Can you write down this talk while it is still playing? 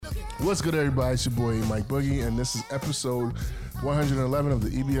What's good, everybody? It's your boy Mike Boogie, and this is episode 111 of the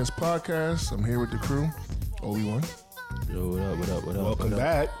EBS podcast. I'm here with the crew. Obi-Wan. Yo, what up? Welcome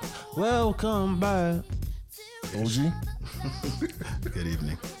back. Welcome back. OG. Good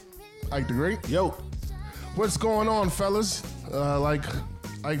evening. Ike the Great. Yo. What's going on, fellas? Like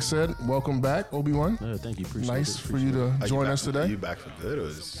Ike said, welcome back, Obi-Wan. Thank you. Appreciate Nice it. for you to join us today. Are you back for good, or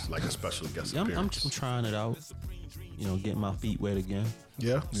is it like a special guest I'm appearance? trying it out. You know, getting my feet wet again.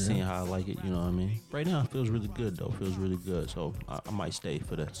 Yeah. Seeing how I like it, you know what I mean? Right now, it feels really good, though. Feels really good. So I might stay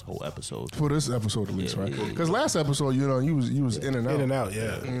for this whole episode. For this episode, at least, Yeah, right? yeah, Because last episode, you know, you was in and out. In and out,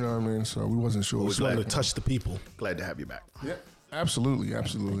 yeah. You know what I mean? So we wasn't sure. Always So- glad to touch the people. Glad to have you back. Yeah, absolutely.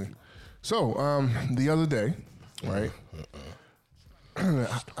 So, the other day, right?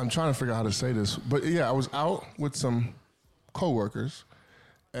 I'm trying to figure out how to say this, but yeah, I was out with some coworkers,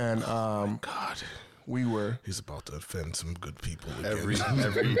 and God, we were. he's about to offend some good people again. Every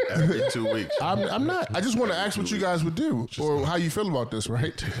 2 weeks. I'm not. I just want to ask what you guys would do or how you feel about this,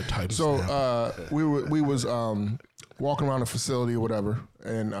 right? Take a time So stamp. we was walking around the facility or whatever,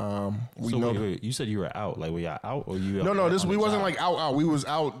 and we So know. wait. You said you were out. Like, were y'all out or you? No, this on we the wasn't job? like out. We was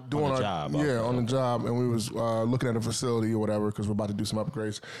out doing the our job. yeah, Okay, on the job, and we was looking at a facility or whatever because we're about to do some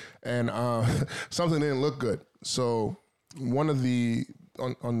upgrades, and something didn't look good. So one of the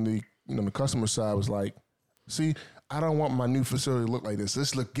on the the customer side was like, "See, I don't want my new facility to look like this.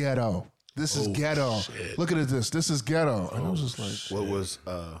 This look ghetto. This is ghetto. shit. Look at this. This is ghetto." And I was just like, What was?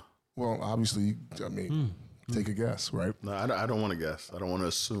 "Well, obviously, I mean, take a guess, right?" No, I don't want to guess. I don't want to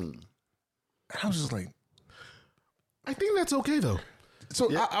assume. And I was just like, I think that's okay though. so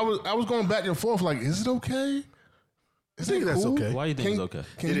I was going back and forth, like, is it okay? I think that's okay. Why do you think it's okay?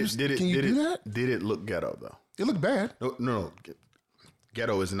 Can Did you, it? Did it? can you Did do it? that? Did it look ghetto though? It looked bad. No.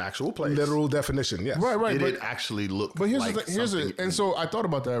 Ghetto is an actual place. Literal definition, yes. Right. Did but, it actually look? but here's like the thing. Here's something it. And so I thought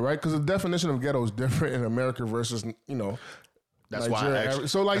about that, right? Because the definition of ghetto is different in America versus That's why I Nigeria. asked.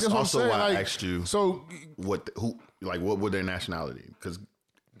 So like that's that's what I'm also saying. why Like, I asked you. So What would their nationality? Because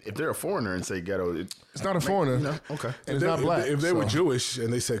if they're a foreigner and say ghetto, it's not a foreigner. okay. And it's not black. If they were so- Jewish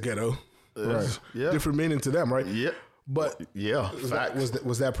and they said ghetto, right. Yeah. different meaning to them, right? Yep. But Yeah. Facts.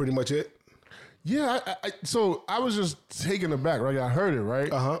 was that pretty much it? Yeah. So I was just taken aback, right? I heard it,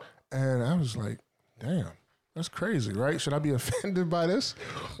 right? Uh-huh. And I was like, damn, that's crazy, right? Should I be offended by this,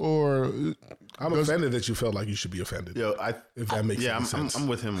 or I'm offended that you felt like you should be offended. Yo, If that makes any sense. I'm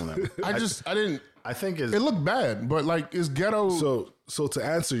with him on that. I didn't. I think it's It looked bad, but like, is ghetto? So to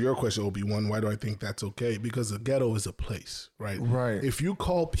answer your question, Obi-Wan, why do I think that's okay? Because a ghetto is a place, right? Right. If you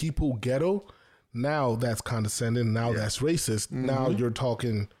call people ghetto, now that's condescending. Now that's racist. Now you're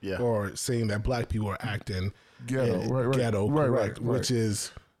talking or saying that black people are acting Ghetto, right. ghetto, Right, correct, right. which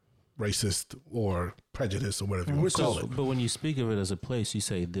is racist or prejudice or whatever you want to call it. But when you speak of it as a place, you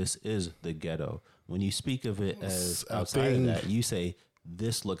say this is the ghetto. When you speak of it as A outside thing. of that, you say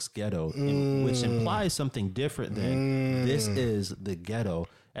this looks ghetto, which implies something different than this is the ghetto.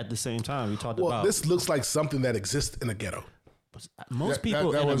 At the same time, we talked Well, about this looks like something that exists in a ghetto. most that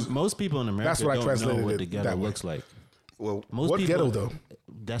people. was- Most people in America That's what I don't know translated what it the ghetto that way. looks like. well. Most What people, ghetto, though?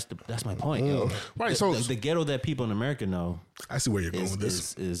 That's my point, yo. Right, The- so- the ghetto that people in America know I see where you're going is, with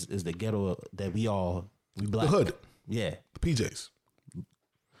this. is the ghetto that we black. The hood, Yeah. the PJs.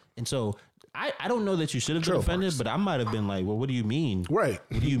 And so I don't know that you should have been Trail offended, parks. but I might have been like, well, what do you mean? Right.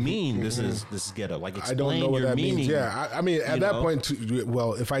 What do you mean this is ghetto? Like, I explain don't know what your that meaning. means. Yeah, I mean, at you that know? point,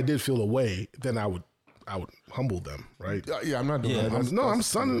 well, if I did feel away, then I would humble them, right? Yeah, I'm not doing Yeah. that. I'm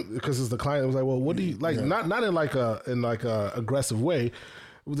son because it's the client. I was like, well, what do you like? Not in like a aggressive way.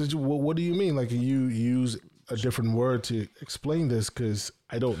 What do you mean? Like you use a different word to explain this because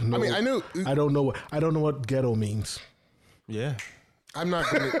I don't know. I mean, I knew. I don't know what ghetto means. Yeah. I'm not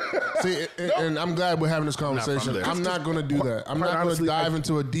going to see, and I'm glad we're having this conversation. there. I'm not going to do that. I'm quite not going to honestly, dive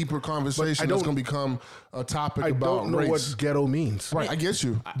into a deeper conversation that's going to become a topic I about don't know race. what ghetto means. Right, I get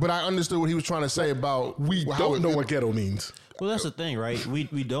you, but I understood what he was trying to say about We how don't it- know what ghetto means. Well, that's the thing, right? We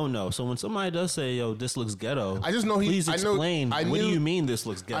don't know. So when somebody does say, "Yo, this looks ghetto," I just know please I know- explain. I what do knew- you mean this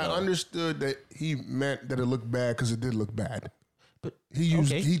looks ghetto? I understood that he meant that it looked bad because it did look bad. But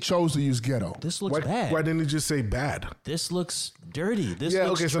He chose to use ghetto. this looks Why, bad. why didn't he just say bad? This looks dirty. This Yeah,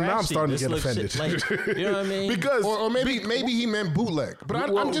 looks okay, so now I'm trashy. starting to This get looks offended. shit. Like, you know what I mean? Because Or maybe he meant bootleg, but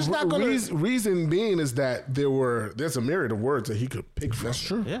I'm just not going to. Reason being is that there's a myriad of words that he could pick from. That's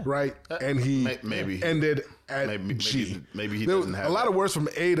true. Yeah. Right, and he Maybe. ended at Maybe- G. maybe he There doesn't was have a lot that. of words from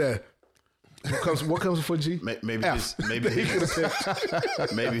A to what comes before G. Maybe F.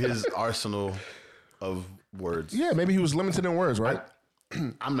 maybe his arsenal of words. Yeah, maybe he was limited in words, right?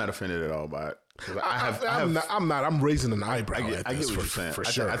 I'm not offended at all by it. I'm raising an eyebrow. I get what you're saying. For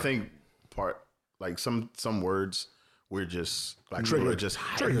sure. I think some words we're just like Trigger. we're just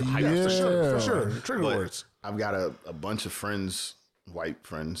Trigger. hyped. For sure. Trigger But words. I've got a bunch of friends, white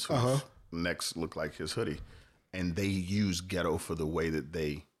friends, whose necks look like his hoodie, and they use ghetto for the way that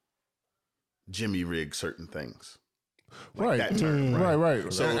they Jimmy rig certain things. Right. That term,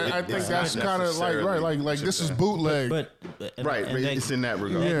 Right. So I think it's that's not kind of like this is bootleg. But Right, it's in that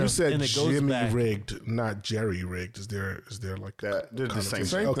regard. Yeah. You said and it goes Jimmy back- rigged, not Jerry rigged. Is there like That they're the same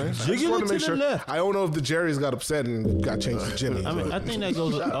Same thing. Okay, thing. I just Jiggle want it to make to the sure. left. I don't know if the Jerry's got upset and got changed to Jimmy. I mean, but- I think that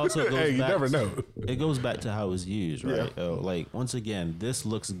goes Hey, you back never know. It goes back to how it's used, right? Like once again, this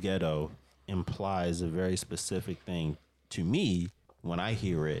looks ghetto implies a very specific thing to me when I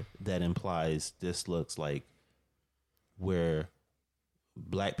hear it. That implies this looks like where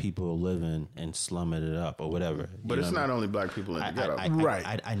black people living and slumming it up or whatever. But it's not only black people in the ghetto. I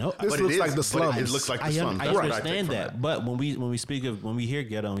know. This But looks it like is- the but slums. It looks like the I slums. That's what I take understand from that, but when we hear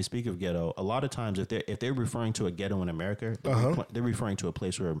ghetto and we speak of ghetto, a lot of times if they're referring to a ghetto in America, they're referring to a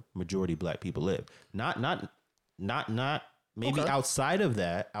place where a majority of black people live. Not maybe outside of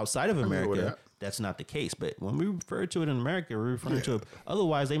America. that. That's not the case. But when we refer to it in America, we're referring to it.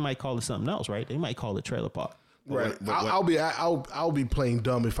 Otherwise, they might call it something else, right? They might call it trailer park. Right. I'll be playing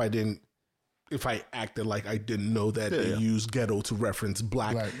dumb if I acted like I didn't know that they use ghetto to reference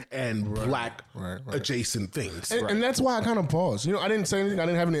black adjacent things. And that's why I kind of paused. I didn't say anything. I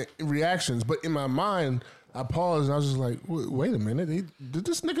didn't have any reactions. But in my mind, I paused and I was just like, wait a minute. Did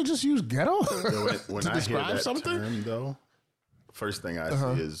this nigga just use ghetto When to I describe hear that something? term, though, first thing I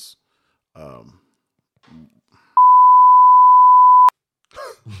see is,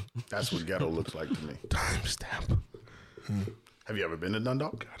 that's what ghetto looks like to me. Timestamp. Have you ever been to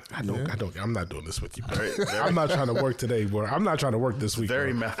Dundalk? I don't. I'm not doing this with you. Very- very- I'm not trying to work today, bro. I'm not trying to work this week.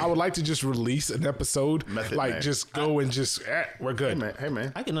 Very bro. method. I would like to just release an episode, Method like man. just go and just we're good. Hey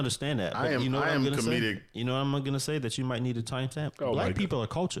man, I can understand that. But I am- you know what I I'm am gonna comedic. say? You know what I'm going to say? That you might need a timestamp. Oh, my Black God. people are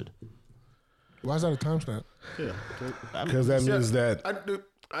cultured. Why is that a timestamp? yeah. Because that means that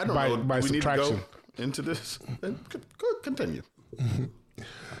I don't By- know. by Do we need to subtraction. go into this? Continue.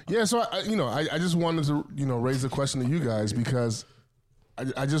 Yeah, so I just wanted to raise the question to you guys because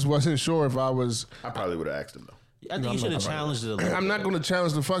I just wasn't sure if I was. I probably would have asked him though. I think you should have challenged it a little. I'm not going to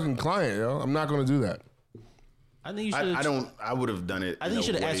challenge the fucking client, yo. I'm not going to do that I think you should. I would have done it. I think you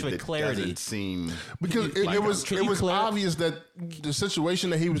should have asked for clarity. It seem because it was obvious that the situation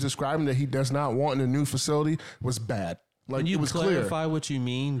that he was describing that he does not want in a new facility was bad. Like Can you it was clear. clarify what you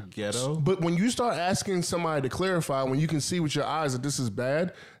mean, ghetto? But when you start asking somebody to clarify, when you can see with your eyes that this is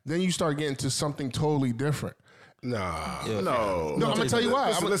bad, then you start getting to something totally different. nah. no. No, I'm gonna tell you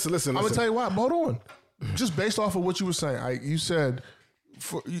why. Listen. I'm gonna tell you why. But hold on. Just based off of what you were saying, you said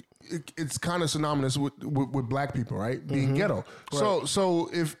it's kind of synonymous with black people, right? Being ghetto. So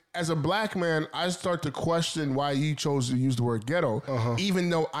if as a black man, I start to question why you chose to use the word ghetto, even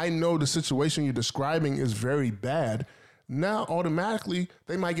though I know the situation you're describing is very bad. Now, automatically,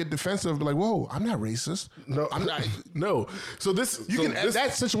 they might get defensive, like, "Whoa, I'm not racist. No, I'm not." No. So this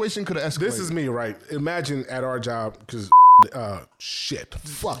That situation could have escalated. This is me, right? Imagine at our job because shit,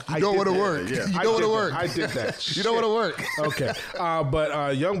 fuck. You don't want to work. yeah. You don't want to work. I did that. You don't want to work. Okay,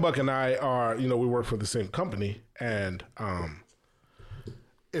 but Young Buck and I are, we work for the same company, and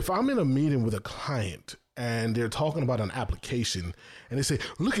if I'm in a meeting with a client and they're talking about an application, and they say,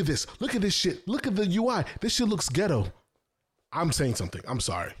 "Look at this shit, look at the UI, this shit looks ghetto," I'm saying something. I'm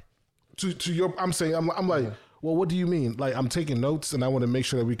sorry. To your, I'm saying, I'm like, well, what do you mean? Like, I'm taking notes, and I want to make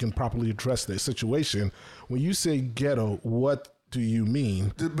sure that we can properly address the situation. When you say ghetto, what do you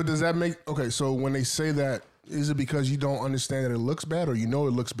mean? But does that make okay? So when they say that, is it because you don't understand that it looks bad, or you know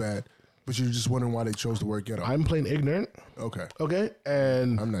it looks bad, but you're just wondering why they chose the word ghetto? I'm plain ignorant. Okay. Okay,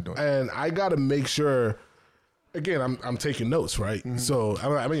 and I'm not doing and I got to make sure. Again, I'm taking notes, right? So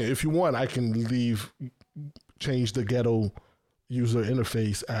I mean, if you want, I can change the ghetto user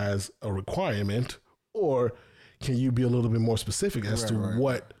interface as a requirement, or can you be a little bit more specific as to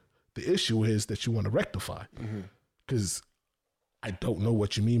what the issue is that you want to rectify? Because I don't know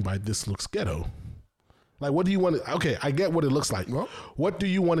what you mean by this looks ghetto. Like, what do you want to, okay, I get what it looks like. Well, what do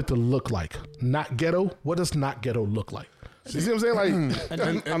you want it to look like? Not ghetto? What does not ghetto look like? You see what I'm saying?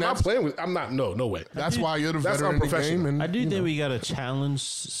 Like, I'm not playing with, no way. That's why you're the That's veteran in the unprofessional. game. And I do think we got to challenge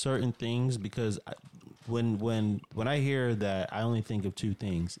certain things because when I hear that, I only think of two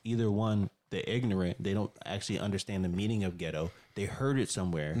things. Either one, they're ignorant. They don't actually understand the meaning of ghetto. They heard it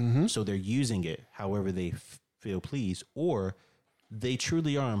somewhere, so they're using it however they feel pleased. Or they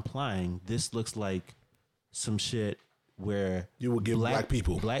truly are implying this looks like some shit where you would give black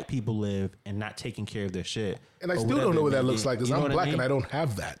people live and not taking care of their shit. And I still don't know what that looks like because I'm black and I don't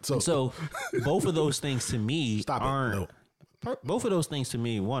have that. So both of those things to me both of those things to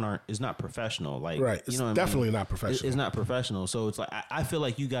me, is not professional. Like, right. It's definitely not professional. It's not professional. So it's like, I feel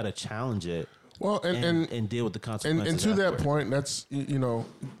like you got to challenge it. Well, and deal with the consequences. And to that point, that's,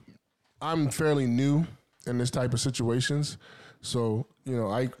 I'm fairly new in this type of situations. So,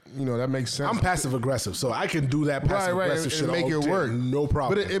 that makes sense. I'm passive aggressive, so I can do that passive aggressive shit and make it work. No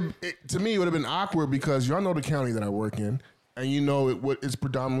problem. But it to me, it would have been awkward because y'all know the county that I work in, and it's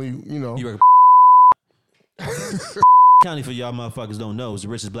predominantly, You work county, for y'all motherfuckers don't know, is the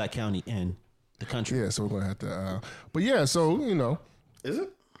richest black county in the country. Yeah, so we're going to have to, but yeah, so, Is it?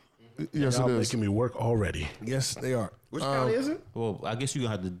 Yes, y'all it is. making me work already. Yes, they are. Which county is it? Well, I guess you're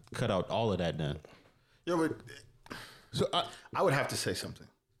going to have to cut out all of that then. Yo, but So I would have to say something.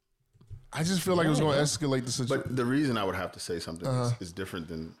 I just feel like it was going to escalate the situation. But the reason I would have to say something is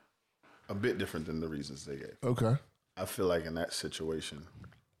a bit different than the reasons they gave. Okay. I feel like in that situation,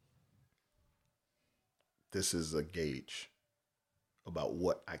 this is a gauge about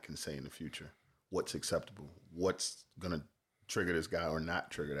what I can say in the future, what's acceptable, what's going to trigger this guy or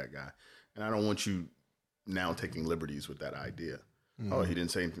not trigger that guy. And I don't want you now taking liberties with that idea. Oh, he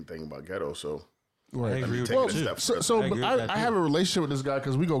didn't say anything about Ghetto, so Right. I agree with Well, that too. so I agree but with that I too. have a relationship with this guy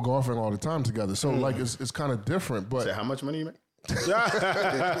because we go golfing all the time together. So like it's kind of different, but say how much money you make?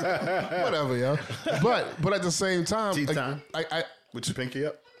 whatever, yo. But at the same time, Tea like, time. I With your pinky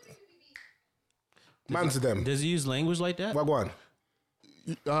up? Mine's them. Does he use language like that? Wagwan.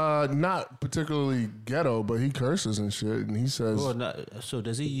 not particularly ghetto, but he curses and shit, and he says, Well, so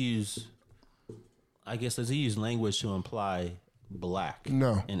does he use? I guess does he use language to imply black?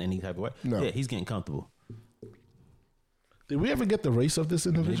 No. in any type of way. No. Yeah, he's getting comfortable. Did we ever get the race of this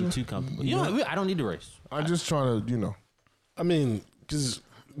Maybe individual? too comfortable. You know, I don't need to race. I'm just trying to, I mean, because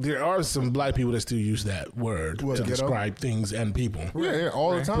there are some black people that still use that word What, to ghetto? describe things and people. yeah,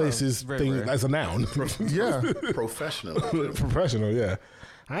 all the time. Places, Very things rare. as a noun. Yeah. Professional. Professional, yeah.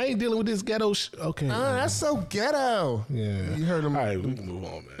 I ain't dealing with this ghetto okay. That's so ghetto. yeah. You heard him. All right, we can move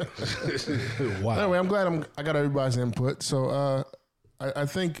on, man. Wow. Anyway, I'm glad I got everybody's input. So I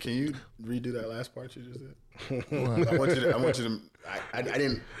think Can you redo that last part you just did? I want you to. I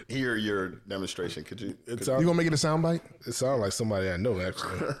didn't hear your demonstration. Could you? It you sounds gonna make it a soundbite like somebody I know,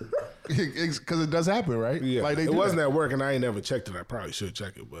 actually. because it does happen, right? Yeah. Like they It do wasn't that. at work, and I ain't never checked it. I probably should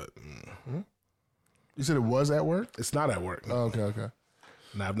check it, but You said it was at work. it's not at work. Oh, okay.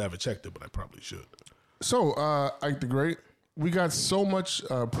 And I've never checked it, but I probably should. So, Ike the Great, we got so much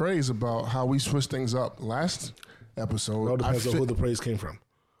praise about how we switched things up last episode. It all depends on fit who the praise came from.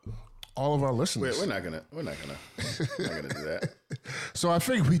 all of our listeners. We're not gonna do that. So I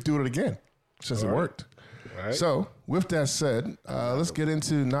figured we'd do it again since it worked. All right. So with that said, let's get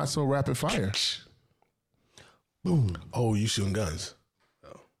into not so rapid fire. Boom. Oh, you shooting guns.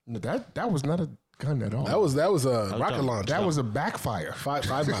 That was not a gun at all. That was a rocket launcher. That was a backfire. five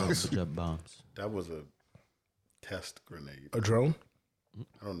rounds. Drop bombs. That was a test grenade. A drone.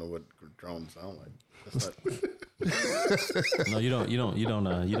 I don't know what drones sound like. That's not, No, you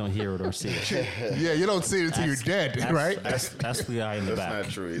don't hear it or see it. Yeah, you don't see it until you're dead, right? That's the guy in the that's back.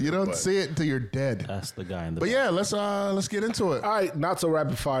 not true. Either, You don't but see it until you're dead. That's the guy in the But back. yeah, let's get into it. All right, not so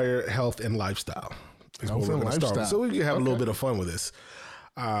rapid fire. Health and lifestyle. Is Health what we're and gonna start with. lifestyle. So we can have a little Okay. bit of fun with this.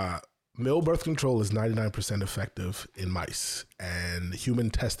 Male birth control is 99% effective in mice, and human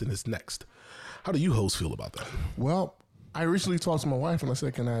testing is next. How do you hoes feel about that? Well, I recently talked to my wife and I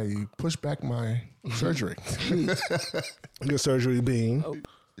said, can I push back my surgery? Your surgery being I'm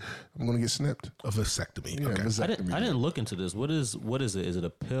going to get snipped. a vasectomy. Yeah, Okay. vasectomy. I didn't look into this. What is it? Is it a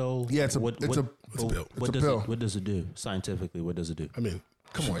pill? Yeah, it's a what, pill. It's a pill. What It's a does pill. what does it do scientifically? What does it do? I mean,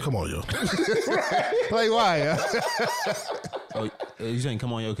 Come on. come on, yo. Like, why? Oh, you saying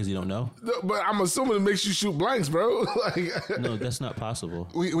come on, yo, because you don't know? But I'm assuming it makes you shoot blanks, bro. Like, No, that's not possible.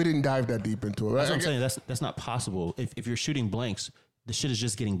 we didn't dive that deep into it. Right? That's what I'm saying. That's not possible. If you're shooting blanks, the shit is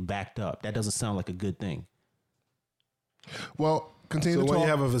just getting backed up. That doesn't sound like a good thing. Well, continue so to when talk. you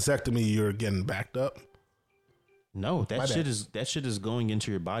have a vasectomy, you're getting backed up. No, My that bad. shit is going into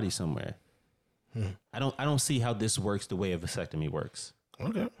your body somewhere. I don't see how this works the way a vasectomy works.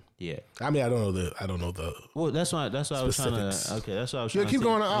 Okay. Yeah. I mean, I don't know the. Well, that's why I was trying to. Specifics. Okay, that's why I was Yeah, trying to. keep see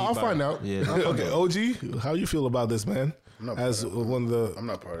going. I'll anybody- find out. Yeah. Okay, OG, how you feel about this, man? I'm not As part of one of the. I'm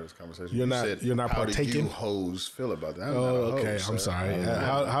not part of this conversation. You're You not- said, you're not how do partaking? you hoes feel about that? I'm Oh, not a okay. hoe, I'm sir. sorry.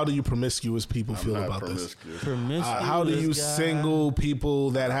 I'm How do you promiscuous people feel not about this? promiscuous. Promiscuous How do you guy. single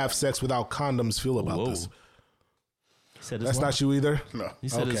people that have sex without condoms feel about Whoa. this? Said That's not you either? No. He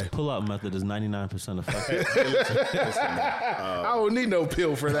said his Okay. pull-out method is 99% effective. I don't need no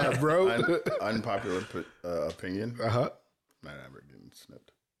pill for that, bro. Unpopular opinion. Uh-huh. Not ever getting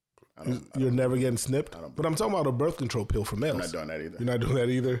snipped. You're never getting snipped? But I'm talking about a birth control pill for males. I'm not doing that either. You're not doing that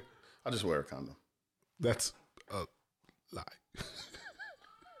either? I'll just wear a condom. That's a lie.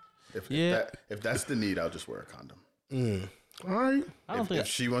 If that's the need, I'll just wear a condom. All right. I don't think If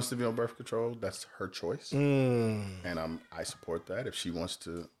she wants to be on birth control, that's her choice, Mm. and I support that. If she wants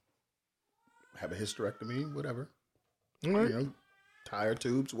to have a hysterectomy, whatever, All right. you know, tire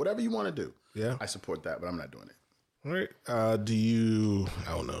tubes, whatever you want to do, Yeah. I support that. But I'm not doing it. All right. Do you,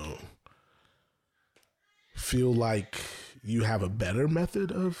 I don't know, feel like you have a better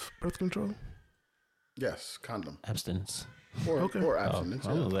method of birth control? Yes, condom abstinence. or abstinence.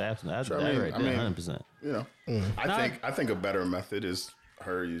 I'm gonna abstinence. Sure, That right there, 100%. You know, I think a better method is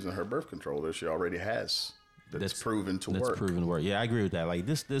her using her birth control that she already has. That's proven to That's work. proven to work. Yeah, I agree with that. Like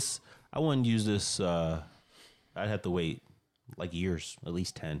this, I wouldn't use this. I'd have to wait like years, at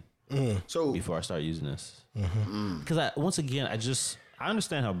least 10, So before I start using this. Because I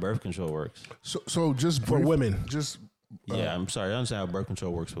understand how birth control works. So just For women. just Yeah, I'm sorry. I understand how birth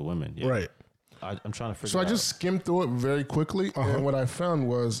control works for women. Yeah. Right. I'm trying to figure. so I out. just skimmed through it very quickly, and what I found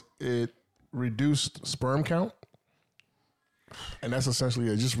was it reduced sperm count, and that's essentially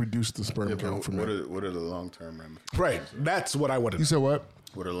it. Just reduced the sperm count for me. what are the long term ramifications? Right. That's what I wanted. You said what?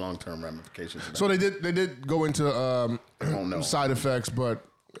 What are the long term ramifications? Of that? So they did go into don't know. side effects, but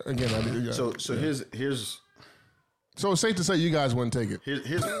again, So here's so it's safe to say you guys wouldn't take it. here's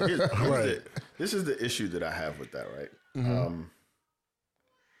this is the issue that I have with that, right?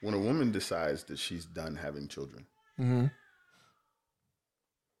 When a woman decides that she's done having children,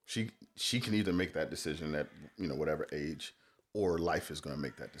 she can either make that decision at whatever age, or life is going to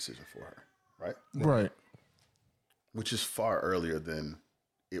make that decision for her, right? Right. Which is far earlier than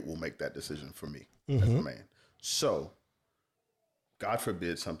it will make that decision for me as a man. So, God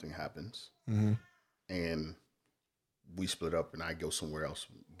forbid something happens, and we split up, and I go somewhere else,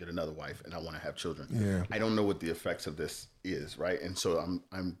 get another wife, and I want to have children. Yeah. I don't know what the effects of this is, right? And so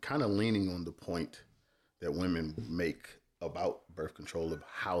I'm kind of leaning on the point that women make about birth control of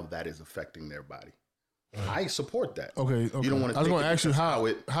how that is affecting their body. I support that. Okay. You don't want to. I was going to ask you how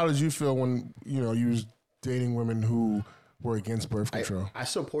how did you feel when you was dating women who were against birth control? I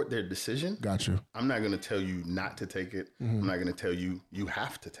support their decision. Got you. I'm not going to tell you not to take it. I'm not going to tell you you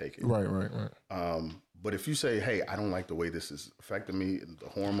have to take it. Right. But if you say, hey, I don't like the way this is affecting me, the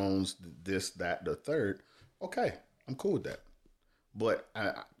hormones, this, that, the third, okay, I'm cool with that. But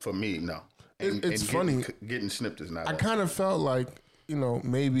for me, no. It's funny. Getting snipped is not. I kind of felt like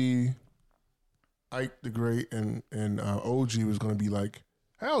maybe Ike the Great and OG was going to be like,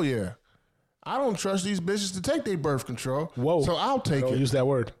 hell yeah, I don't trust these bitches to take their birth control. Whoa. So I'll take Don't it. use that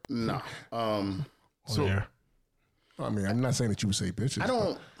word. no. So Yeah. I mean, I'm not saying that you would say bitches. I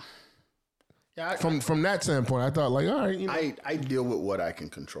don't. Yeah, From that standpoint, I thought like, all right, I deal with what I can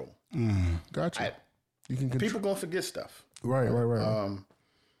control. gotcha. You can control. People gonna forget stuff. Right.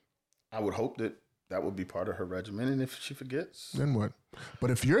 I would hope that would be part of her regimen, and if she forgets, Then what?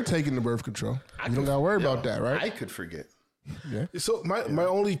 But if you're taking the birth control, you don't got to worry about that, right? I could forget. Yeah. So my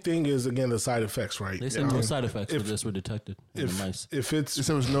only thing is, again, the side effects, right? They said no side effects of this were detected in the mice. If it's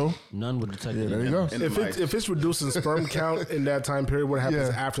So it's no. None were detected. There in you go. them. if it's reducing sperm count in that time period, what happens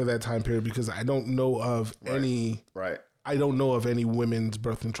Yeah. after that time period? Because I don't know of any. Right. I don't know of any women's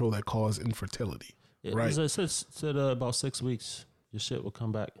birth control that cause infertility. It Right. said about 6 weeks, your shit will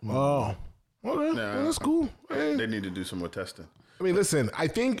come back. Oh, okay, well, that's cool. They need to do some more testing. I mean, listen, I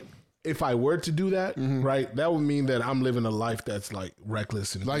think if I were to do that, right, that would mean that I'm living a life that's like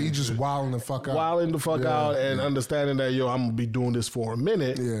reckless and Like you just wilding the fuck out. wilding the fuck out and understanding that I'm gonna be doing this for a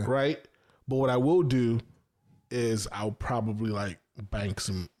minute, right? But what I will do is I'll probably like bank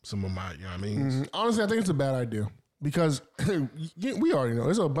some of my, you know what I mean? Honestly, I think it's a bad idea because we already know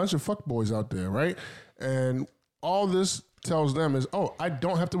there's a bunch of fuckboys out there, right? And all this tells them is, oh, I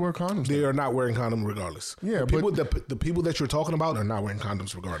don't have to wear condoms. They are not wearing condoms regardless. Yeah, the people that you're talking about are not wearing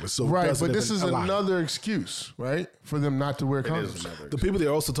condoms regardless. So Right, doesn't but this even is align. another excuse, right, for them not to wear It is condoms. another. The people they're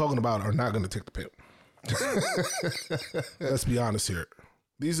also talking about are not going to take the pill. Let's be honest here.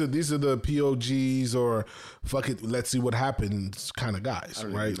 These are the POGs or fuck it, let's see what happens kind of guys, I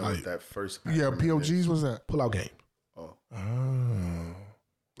don't right? even know what Like that first. Yeah, acronym is. POGs, what's that? pull out game. Oh,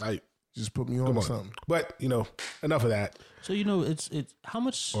 Like Just put me on come or on. something. But enough of that So it's how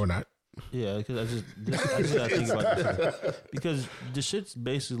much? or not. Yeah, because I just gotta think about this because the shit's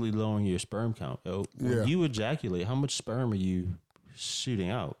basically lowering your sperm count. Yo. When Yeah. you ejaculate, how much sperm are you shooting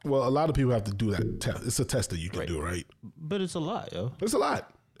out. Well, a lot of people have to do that test. It's a test that you can do, right? But it's a lot, yo. It's a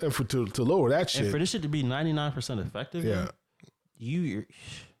lot. And to lower that shit. And for this shit to be 99% effective, yeah. You're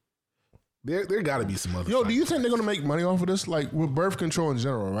There got to be some other. Yo, do you think they're going to make money off of this? Like with birth control in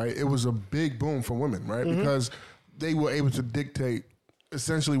general, right? It was a big boom for women, right? Because they were able to dictate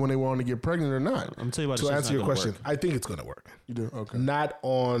essentially when they wanted to get pregnant or not. I'm gonna tell you about To answer your question, I think it's going to work. You do? Okay. Not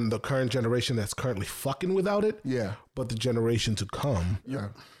on the current generation that's currently fucking without it. Yeah. But the generation to come. Yeah.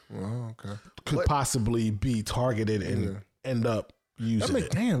 Well, okay. Could possibly be targeted and end up using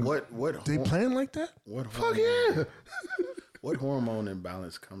it. Damn. What They playing like that? Fuck yeah. What hormone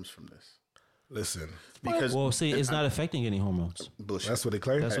imbalance comes from this? Listen, Because it's not affecting any hormones. bullshit. that's what they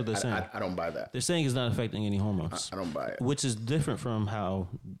claim. That's what they're saying. I don't buy that. They're saying it's not affecting any hormones. I don't buy it. Which is different from how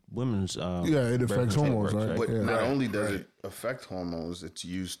women's It affects birth control hormones, works, right? But Yeah. not only does it affect hormones, it's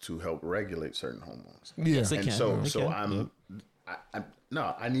used to help regulate certain hormones. Yeah. Yes, it And can. so It can.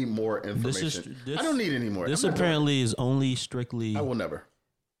 I need more information. I don't need any more. This I'm not apparently is only strictly doing it. I will never.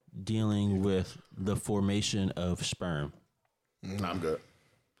 dealing with the formation of sperm. Nah, I'm good.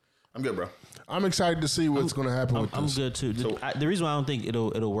 I'm good, bro. I'm excited to see what's going to happen with I'm this. good too. The reason why I don't think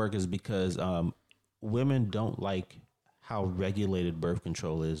it'll work is because women don't like how regulated birth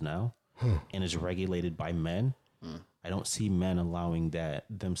control is now, and it's regulated by men. I don't see men allowing that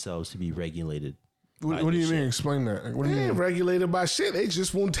themselves to be regulated. What do you mean? Explain that. What do you They ain't mean? regulated by shit. They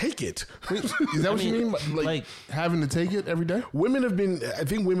just won't take it. Is that what you mean? Like having to take it every day? Women have been, I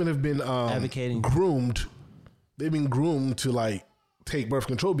think women have been Advocating. groomed. They've been groomed to like take birth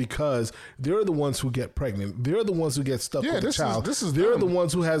control because they're the ones who get pregnant. They're the ones who get stuck with the this is- child. this is they're them. the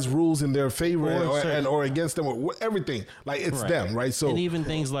ones who has rules in their favor Or or against them or everything. Like it's Right. them, right? So And even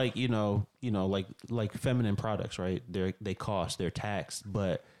things like like feminine products, right? They cost, they're taxed,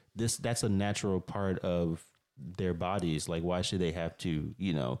 but that's a natural part of their bodies. Like, why should they have to?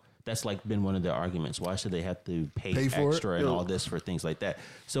 That's like been one of their arguments. Why should they have to pay for it? extra and all this for things like that?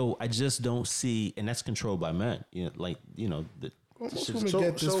 So I just don't see, and that's controlled by men. most women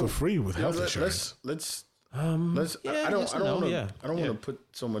get this for free with health insurance. Let's. yeah, I don't yes and no, want to. yeah. I don't want to put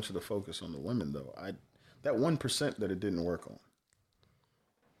so much of the focus on the women though. That 1% that it didn't work on.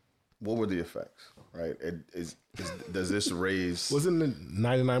 What were the effects? Right? Does this raise? Wasn't it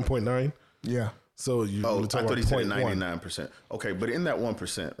 99.9? Yeah. So you Oh, really I talking thought he about said 0.1. 99%. Okay, but in that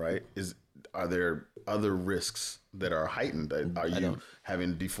 1%, right? Are there other risks that are heightened? Are you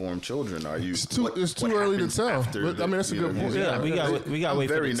having deformed children? Are you? It's too early to tell. But, I mean, that's a good point. Yeah, we got I'm wait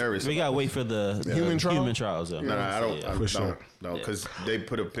very for the, nervous we got about to wait for the Human trial? human trials. No, I don't. For sure. No, because they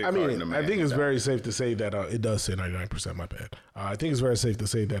put a pig I heart in the mean, man. I think it's very safe to say that it does say 99%. My bad. I think it's very safe to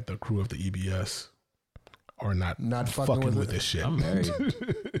say that the crew of the EBS are not fucking with this shit. I'm married.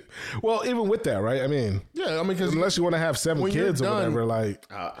 Well, even with that, right? I mean, Yeah, I mean, because unless you want to have 7 when you're kids or done- whatever, like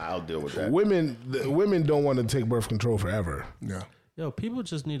I'll deal with that. women don't want to take birth control forever. yeah. Yo, people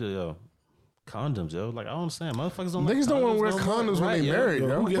just need condoms, yo. Like, I don't understand. Motherfuckers don't. Niggas don't want to wear no more. condoms when Right, they yo. married. Yo,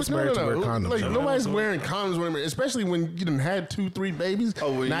 Yo. who gets No, married no, to wear no. condoms, Like yo? nobody's wearing condoms when they're married, especially when you done had 2-3 babies.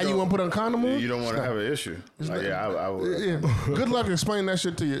 Oh, well, now you want to put on condom on? You don't want to have an issue. Like, I would. Yeah. Good luck explaining that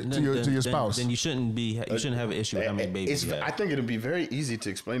shit to your spouse. Then you shouldn't have an issue with how many babies you have. I think it'd be very easy to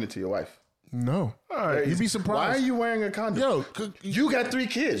explain it to your wife. No. You'd be surprised. Why are you wearing a condom? Yo, You got 3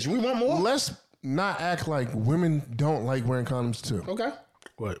 kids. We want more. let's not act like women don't like wearing condoms too. Okay.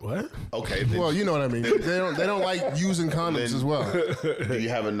 What? Okay. Then Well, you know what I mean. They don't like using condoms as well. do you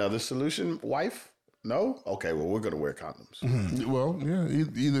have another solution, wife? No. Okay. Well, we're gonna wear condoms. Well, yeah.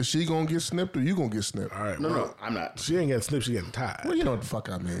 Either she gonna get snipped or you gonna get snipped. All right. No, I'm not. She ain't getting snipped. She getting tied. Well, you know what the fuck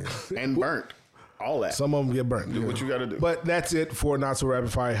I mean. And burnt. All that. Some of them get burnt. Do what you got to do. But that's it for Not So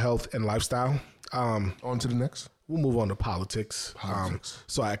Rapid Fire Health and Lifestyle. On to the next. We'll move on to politics.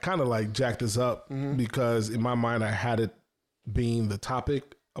 So I kind of like jacked this up because in my mind I had it being the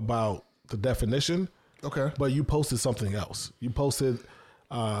topic about the definition. Okay. But you posted something else. You posted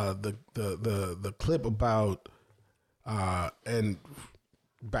the clip about and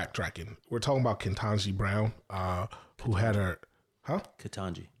backtracking. We're talking about Ketanji Brown, who had her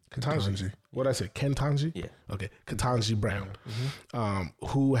Ketanji. Ketanji. What I said, Ketanji? Yeah. Okay, Ketanji Brown,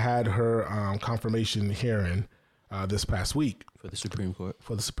 who had her confirmation hearing this past week For the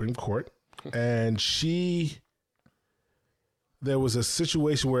Supreme Court. And there was a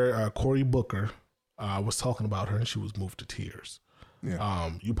situation where Cory Booker was talking about her and she was moved to tears. Yeah.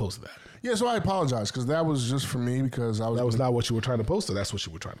 You posted that. Yeah, so I apologize because that was just for me because I was. That was not what you were trying to post, or that's what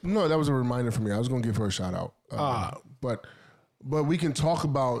you were trying to post? No, that was a reminder for me. I was going to give her a shout out. But we can talk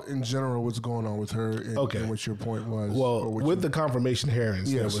about in general what's going on with her and, and what your point was. Well, with the confirmation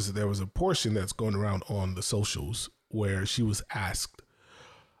hearings, Yes. there was a portion that's going around on the socials where she was asked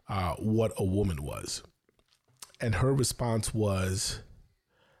what a woman was. And her response was,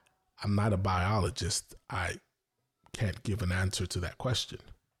 I'm not a biologist. I can't give an answer to that question.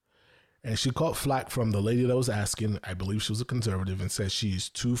 And she caught flack from the lady that was asking. I believe she was a conservative, and said she's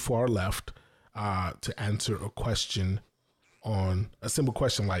too far left to answer a question on a simple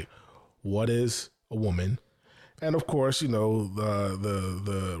question like, what is a woman? And of course, you know,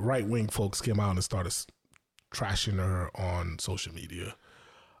 the right-wing folks came out and started trashing her on social media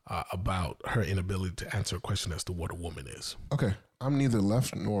about her inability to answer a question as to what a woman is. Okay, I'm neither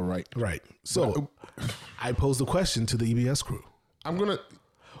left nor right. Right. So I posed a question to the EBS crew. I'm gonna.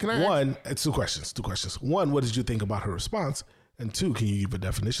 Can I? One, it's two questions. One, what did you think about her response? And two, can you give a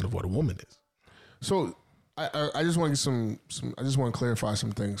definition of what a woman is? So I just want to get some. I just want to clarify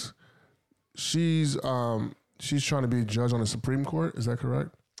some things. She's trying to be a judge on the Supreme Court. Is that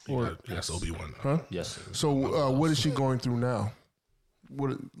correct? Or yes, OB1. Huh? Yes. So what is she going through now?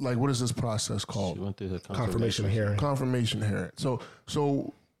 What is this process called? She went through her Confirmation hearing. Confirmation hearing.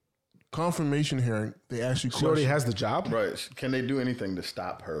 So confirmation hearing. They ask you She already has the job. Right? Can they do anything to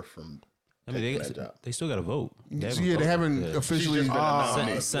stop her from? I mean, they still got to vote. They haven't officially. She's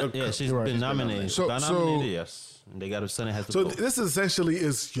just been nominated. She's been nominated. So- nominated, yes. And they got to Senate has to So vote. this essentially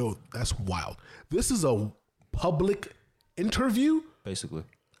is, that's wild. This is a public interview. Basically.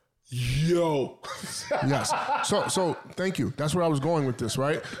 Yo. Yes. So thank you. That's where I was going with this,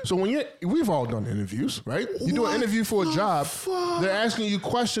 right? So we've all done interviews, right? You do an interview for a job. They're asking you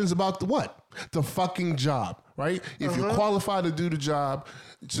questions about the fucking job, right? If you're qualified to do the job,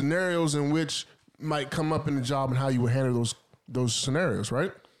 scenarios in which might come up in the job and how you would handle those scenarios,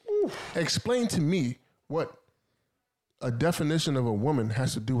 right? Explain to me what a definition of a woman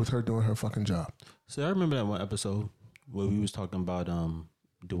has to do with her doing her fucking job. So I remember that one episode where we was talking about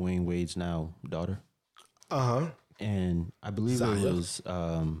Dwayne Wade's now daughter. And I believe Zaya. it was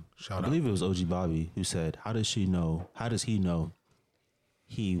it was OG Bobby who said, how does he know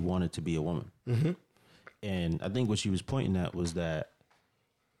he wanted to be a woman? Mm-hmm. And I think what she was pointing at was that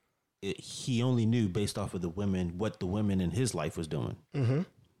he only knew based off of what the women in his life was doing. Mm-hmm.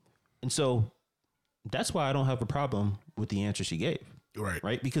 And so that's why I don't have a problem with the answer she gave.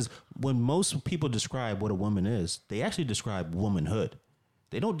 Right. Because when most people describe what a woman is, they actually describe womanhood.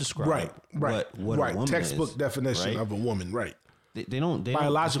 They don't describe what a woman textbook is, definition right? of a woman. Right. They don't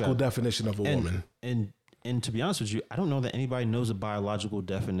Biological definition of a woman. And to be honest with you, I don't know that anybody knows a biological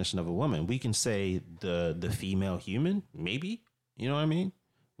definition of a woman. We can say the female human, maybe. You know what I mean?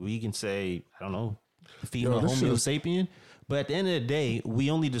 We can say, I don't know, the female Homo sapien. But at the end of the day,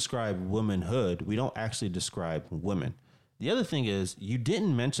 we only describe womanhood. We don't actually describe women. The other thing is, you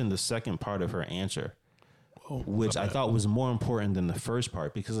didn't mention the second part of her answer, which I thought was more important than the first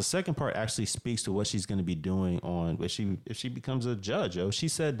part, because the second part actually speaks to what she's going to be doing if she becomes a judge. She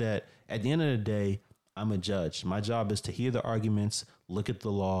said that at the end of the day, I'm a judge. My job is to hear the arguments, look at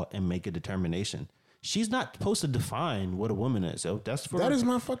the law, and make a determination. She's not supposed to define what a woman is. That is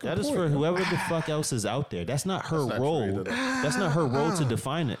my fucking That is point. for whoever the fuck else is out there. That's not her role. That's not her role to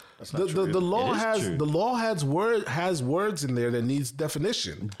define it. The law true. has words in there that needs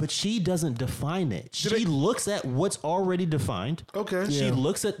definition. But she doesn't define it. She looks at what's already defined. Okay. She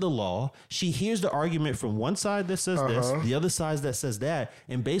looks at the law. She hears the argument from one side that says this, the other side that says that,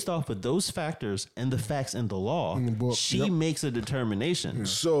 and based off of those factors and the facts in the law, she makes a determination.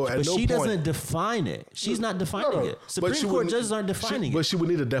 So at but no she point, doesn't define it. She's not defining it. Supreme Court judges aren't defining But it she would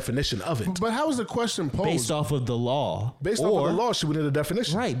need a definition of it. But how is the question posed? based off of the law. Based off of the law, she would need a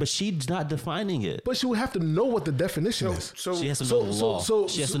definition. Right, but she's not defining it. But she would have to know what the definition is. She has to know the law.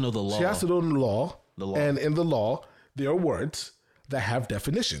 She has to know the law. She has to know the law. The law. And in the law, there are words that have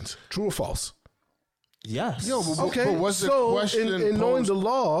definitions. True or false? Yes. Okay. But what's the so question in knowing posed? the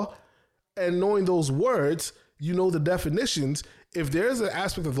law and knowing those words, you know the definitions. If there's an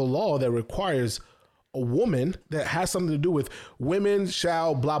aspect of the law that requires a woman that has something to do with women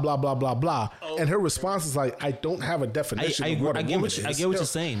shall blah blah blah blah blah, and her response is like, I don't have a definition of what a woman is. I get what you're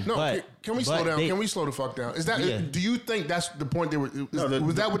saying. No, but, can we slow down? Can we slow the fuck down? Is that? Do you think that's the point they were?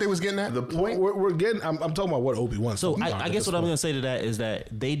 Was that what they was getting at? The point We're getting. I'm talking about what Obi-Wan. So I guess what I'm going to say to that is that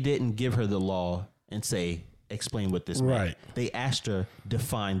they didn't give her the law and say, explain what this meant. Right. They asked her,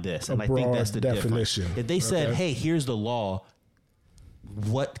 define this. And A I think that's the broad definition. difference. If they said, Okay. hey, here's the law,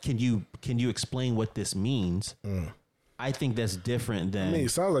 what can you explain what this means? I think that's different than. I mean,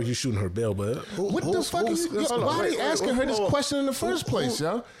 it sounds like you're shooting her bail, but What the fuck? Why are they asking her this question in the first place,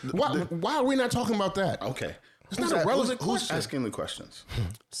 yo? Why are we not talking about that? Okay. It's not a relevant Who's question. asking the questions?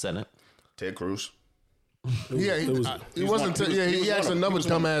 Senate. Ted Cruz. Yeah, he wasn't. He asked another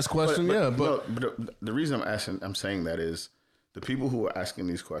dumbass question. But the reason I'm saying that is the people who are asking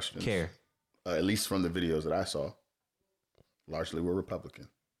these questions care. At least from the videos that I saw, largely were Republican.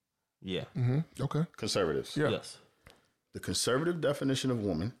 Yeah. Mm-hmm. Okay. Conservatives. Yeah. Yes. The conservative definition of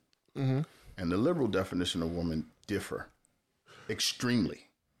woman and the liberal definition of woman differ extremely.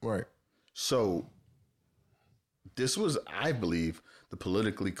 Right. So this was, I believe, the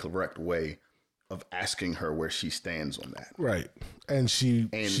politically correct way of asking her where she stands on that. Right. And she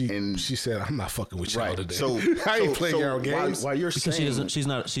said, I'm not fucking with y'all today. So I ain't playing y'all games. While you're because saying she's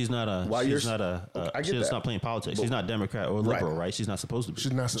not playing politics. She's not Democrat or liberal, right? She's not supposed to be.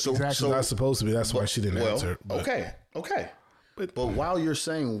 She's not She's not supposed to be. That's why she didn't answer. But. Okay. But while you're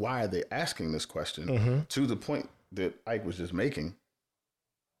saying why are they asking this question, to the point that Ike was just making,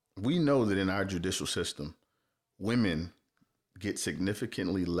 we know that in our judicial system, women get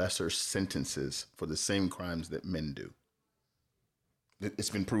significantly lesser sentences for the same crimes that men do.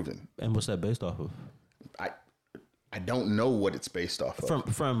 It's been proven. And what's that based off of? I don't know what it's based off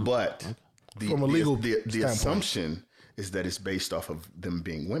of. From a legal the assumption is that it's based off of them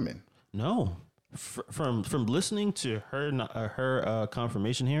being women. No. From listening to her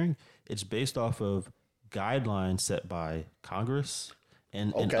confirmation hearing, it's based off of guidelines set by Congress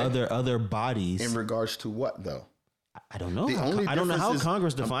and other bodies. In regards to what though? I don't know. I don't know how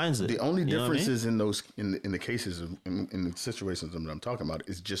Congress defines it. The only differences in those in the cases in the situations that I'm talking about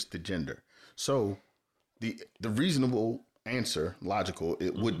is just the gender. So the reasonable answer, logical,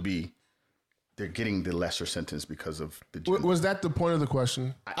 it would be they're getting the lesser sentence because of the gender. Was that the point of the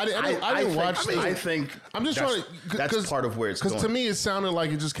question? I didn't watch. I think I'm just trying to. That's part of where it's going. Because to me, it sounded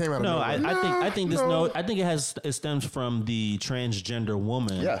like it just came out of nowhere. I think it stems from the transgender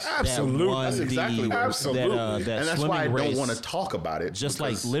woman. Yes, absolutely. That's exactly what absolutely. And that's why I don't want to talk about it. Just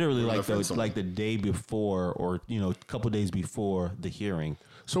like literally like the day before, or a couple days before the hearing.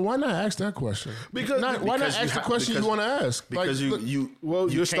 So why not ask that question? Why not ask the question you want to ask? Because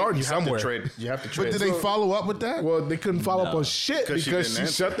you're starting somewhere. You have to trade. But did they follow up with that? Well, they couldn't follow up on shit because she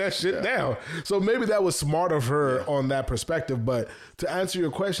shut that shit down. So maybe that was smart of her on that perspective. But to answer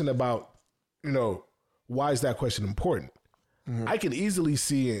your question about, why is that question important? Mm-hmm. I can easily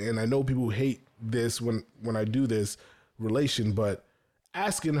see, and I know people hate this when I do this relation, but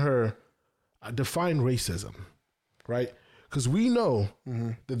asking her, define racism, right? Because we know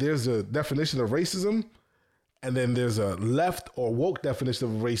that there's a definition of racism, and then there's a left or woke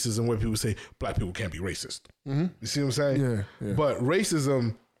definition of racism where people say black people can't be racist. Mm-hmm. You see what I'm saying? Yeah. But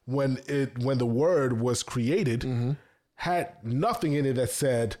racism, when the word was created, had nothing in it that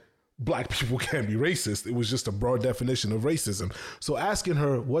said black people can't be racist. It was just a broad definition of racism. So asking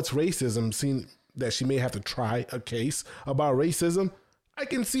her what's racism, seeing that she may have to try a case about racism, I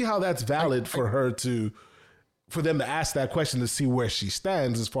can see how that's valid for them to ask that question to see where she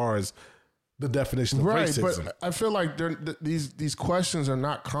stands as far as the definition of racism. But I feel like these questions are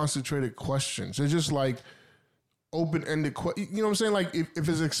not concentrated questions. They're just like open-ended. You know what I'm saying? Like if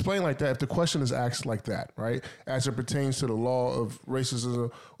it's explained like that, if the question is asked like that, right, as it pertains to the law of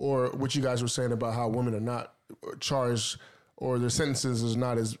racism, or what you guys were saying about how women are not charged or their sentences is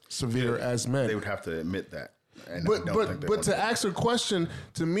not as severe as men, they would have to admit that. But to ask a question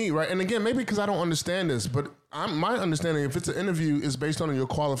to me, right? And again, maybe because I don't understand this, but my understanding, if it's an interview, is based on your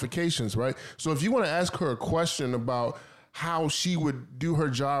qualifications, right? So if you want to ask her a question about how she would do her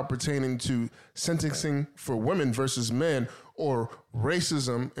job pertaining to sentencing for women versus men, or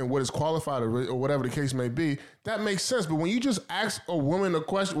racism and what is qualified, or whatever the case may be, that makes sense. But when you just ask a woman a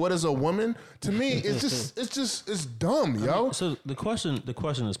question, what is a woman? To me, it's dumb, yo. So the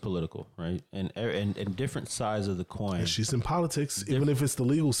question is political, right? And different sides of the coin. And she's in politics, even if it's the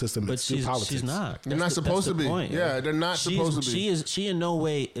legal system. But she's politics. She's not. They're not supposed to be. Point, yeah, they're not supposed to be. She in no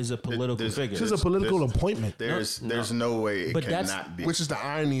way is a political figure. She's a political appointment. There's no way it cannot be. Which is the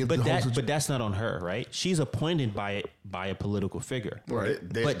irony of the whole situation. But that's not on her, right? She's appointed by a political figure. Right.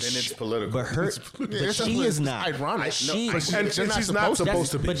 Then it's political. But she is not. Ironic. She's not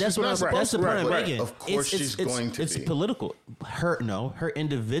supposed to be. But that's the point I'm making. Of course she's going to be. It's political. Her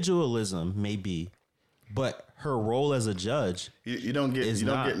individualism may be, but her role as a judge, you don't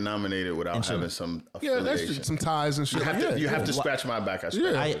get nominated without having some affiliation. Yeah, that's some ties and shit. You have to scratch my back.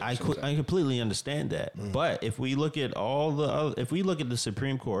 I completely understand that. But if we look at if we look at the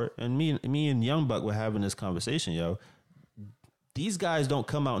Supreme Court, and me and Young Buck were having this conversation, yo. These guys don't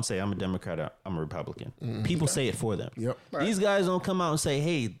come out and say, I'm a Democrat, I'm a Republican. Mm-hmm. People say it for them. Yep. Right. These guys don't come out and say,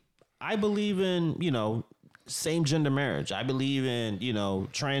 hey, I believe in, same gender marriage. I believe in,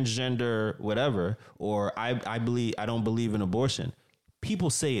 transgender whatever, or I don't believe in abortion. people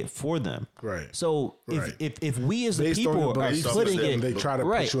say it for them. Right. So Right. if we as the Based on people your are belief putting system, it, they try to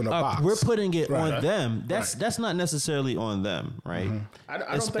put you in a box. we're putting it Right. on them. That's not necessarily on them, right? I don't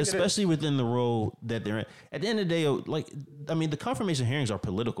think it is. Especially within the role that they're in. At the end of the day, like, I mean, the confirmation hearings are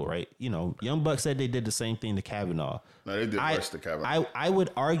political, right? You know, Young Buck said they did the same thing to Kavanaugh. No, they did worse to Kavanaugh. I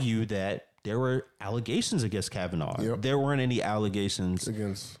would argue that there were allegations against Kavanaugh. Yep. There weren't any allegations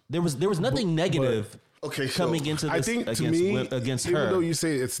Against. There was nothing negative. Okay, so coming into this I think to against, me, against even her. though you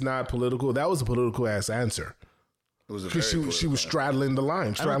say it's not political, that was a political ass answer. it was a Because very she was straddling the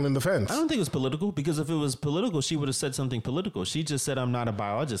line, straddling the fence. I don't think it was political, because if it was political, she would have said something political. She just said, "I'm not a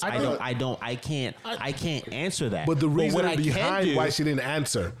biologist. I can't answer that." But the reason what I can behind do- why she didn't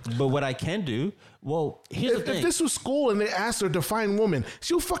answer. But what I can do, well, here's the If thing. this was school and they asked her to define woman,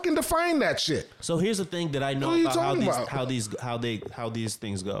 she'll fucking define that shit. So here's the thing that I know What are you about talking about? how these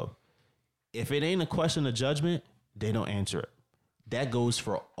things go. If it ain't a question of judgment, they don't answer it. That goes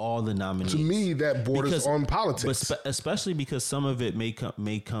for all the nominees. To me, that borders on politics. But especially because some of it may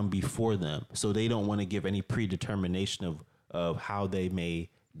come before them, so they don't want to give any predetermination of how they may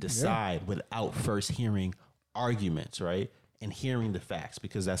decide without first hearing arguments, right? And hearing the facts,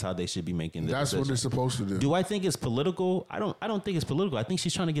 because that's how they should be making the That's what they're decision. supposed to do. Do I think it's political? I don't think it's political. I think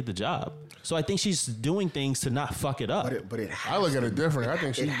she's trying to get the job. So I think she's doing things to not fuck it up. But it has I look at to it be- different. I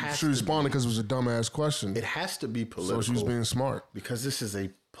think it has she to responded because it was a dumbass question. It has to be political. So she was being smart. because this is a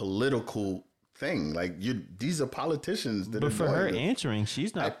political thing. Like these are politicians that are But for her doing this. answering,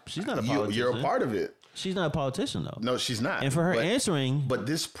 she's not a politician. You're a part of it. She's not a politician though. No, she's not. And for her But- answering, but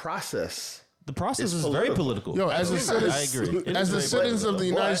this process, the process it's is very political. political. Yo, as I agree. It as is the very citizens of the political.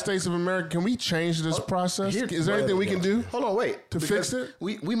 United But- States of America, can we change this process? here- Is there anything we can do? hold on, wait. To fix Because it?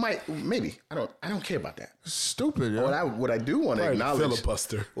 we might maybe. I don't care about that. Stupid, yo. What I do want to Right, acknowledge,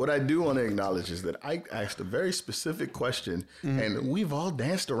 filibuster. what I do want to acknowledge is that I asked a very specific question, and we've all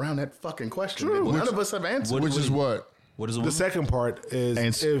danced around that fucking question. None of us have answered. Which is what? What is a The woman? second part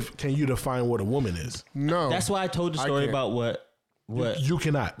is can you define what a woman is? No. That's why I told the I story can't. about what You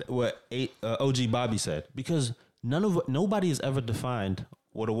cannot. OG Bobby said, because nobody has ever defined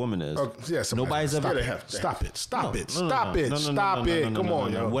what a woman is. Yes, Nobody's stop ever. it. Stop it. Stop it. No, no, Stop no, it. no, no, Stop no, no, it. no, no, Come no,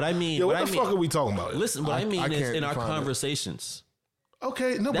 on, no, yo. no. What I mean- Yo, what what I the mean- fuck are we talking about? Listen, what I mean is can't in our define it. conversations.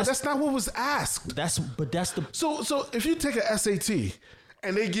 Okay, no, but that's not what was asked. That's the So if you take an SAT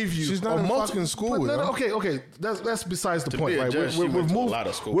and they give you She's not in fucking school, But yo. Okay, that's besides the point, be a right? judge, she went to a lot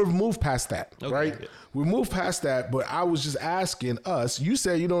of school. We've moved past that, Okay. right? We moved past that, but I was just asking us. You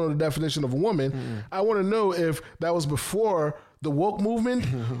said you don't know the definition of a woman. I want to know if that was before the woke movement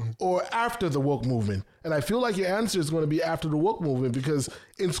or after the woke movement. And I feel like your answer is going to be after the woke movement, because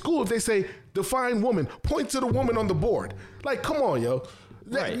in school, if they say define woman, point to the woman on the board. Like, come on, yo.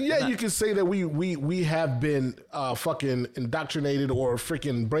 Right. Yeah, you can say that we have been fucking indoctrinated or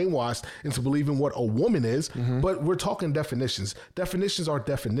freaking brainwashed into believing what a woman is, but we're talking definitions. Definitions are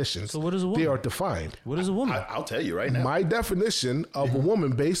definitions. So what is a woman? They are defined. what is a woman? I'll tell you right now. My definition of a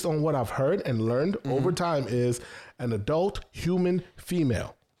woman, based on what I've heard and learned over time, is an adult human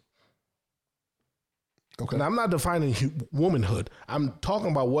female. Okay. And I'm not defining womanhood. I'm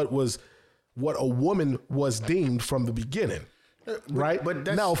talking about what a woman was deemed from the beginning. Right, but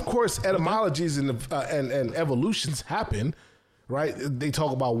that's- now, of course, etymologies and evolutions happen, right? They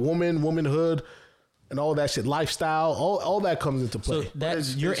talk about womanhood, and all that shit, lifestyle, all that comes into so play. that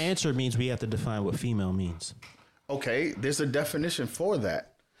your answer means we have to define what female means. Okay, there's a definition for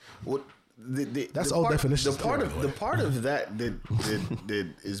that. What That's the all part, definitions The part do, of by the the part of that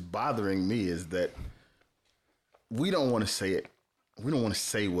is bothering me is that we don't want to say it. We don't want to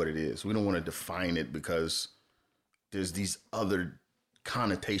say what it is. We don't want to define it because there's these other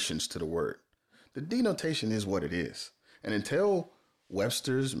connotations to the word. The denotation is what it is, and until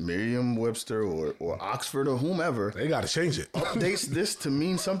Webster's, Merriam-Webster, or Oxford, or whomever They got to change it. updates this to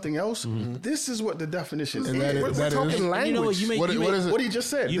mean something else, this is what the definition is. that is- We're that talking is- language. You know what? What is it? What he just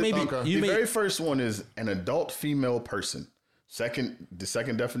said. You may be- the you may- very first one is an adult female person. The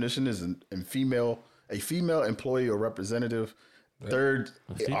second definition is a female employee or representative. Third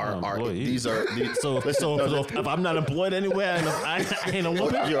employee. these are So if I'm not employed anywhere, I ain't a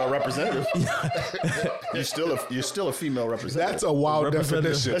woman. you're a representative. you're still a female representative. That's a wild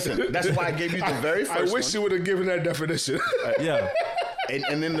Representative. definition. Listen, that's why I gave you the very I first wish one. you would have given that definition. Yeah.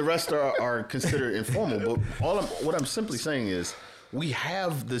 And then the rest are considered informal. But what I'm simply saying is we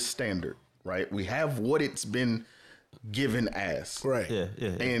have this standard, right? We have what it's been given as. Right. Yeah.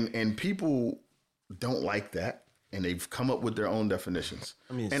 And people don't like that, and they've come up with their own definitions.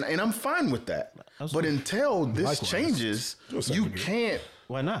 mean, and I'm fine with that. But until this Likewise. changes, To a certain you degree. can't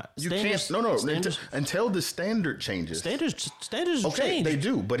Why not? You can't. No. Until the standard changes. Standards Okay, change. they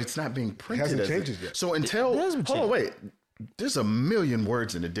do, but it's not being printed. hasn't as changed it. yet. So until It hasn't hold on, changed. wait. There's a million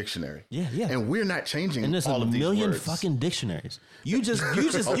words in the dictionary. Yeah. And we're not changing And there's all a of these million words. fucking dictionaries. You just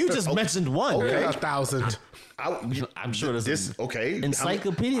mentioned one. Okay. 1,000. I'm sure there's This okay.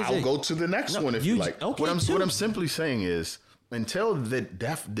 encyclopedias. I'll go to the next No, one if you you like. okay, what too. I'm simply saying is until the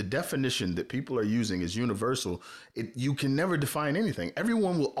definition that people are using is universal, you can never define anything.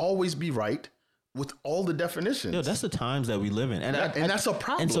 Everyone will always be right with all the definitions. Yo, that's the times that we live in, and that's a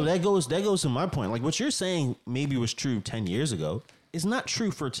problem. And so that goes to my point. Like what you're saying maybe was true 10 years ago is not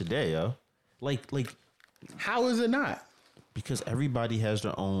true for today, yo. Like How is it not? because everybody has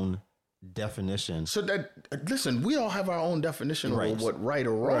their own definition. So that listen, we all have our own definition Right. of what right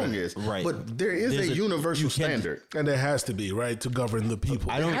or wrong is. Right. But there is There's a a- universal you can't- standard. And it has to be, right, to govern the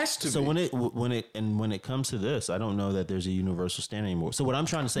people. I don't. has to so be. when it comes to this, I don't know that there's a universal standard anymore. So what I'm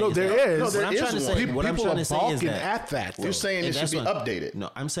trying to say No, is there that, is. No, What there I'm is trying to one. say, what I'm People trying are to say is balking that at that. You're saying it And should that's be what- updated.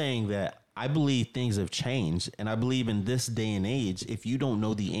 No, I'm saying that I believe things have changed, and I believe in this day and age, if you don't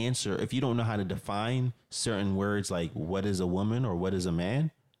know the answer, if you don't know how to define certain words like what is a woman or what is a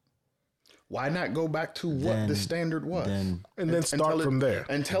man, Why not go back to what Then- the standard was? then- And then start from there.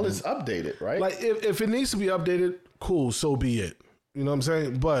 Until it's updated, right? Like, if it needs to be updated, cool, so be it. You know what I'm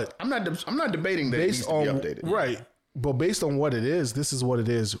saying? But I'm not debating that it needs based to on, be updated. right, but based on what it is, this is what it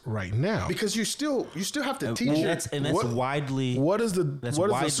is right now. Because you still have to teach and your that's what- widely what is the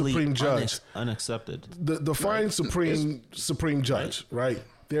widely Supreme Judge? unaccepted. The fine Supreme Judge, right?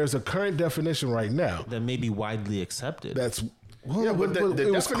 There's a current definition right now That may be widely accepted. that's well, Yeah, but the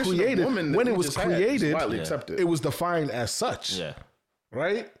it was definition of created woman that when we it was just had is created. widely accepted. It was defined as such, yeah,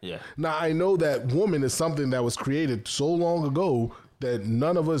 right? yeah. Now I know that woman is something that was created so long ago that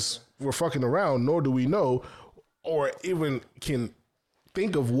none of us were fucking around, nor do we know, or even can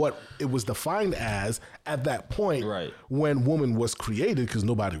think of what it was defined as at that point, Right. when woman was created, because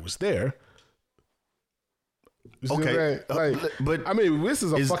nobody was there. You see what I'm Okay, saying? Like, but I mean, this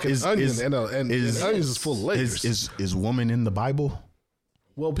is a fucking onion, and onions is full of layers. Is woman in the Bible?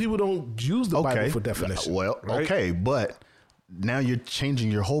 Well, people don't use the Bible for definition. Well, right? okay, but now you're changing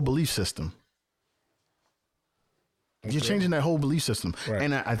your whole belief system. You're changing that whole belief system. Right.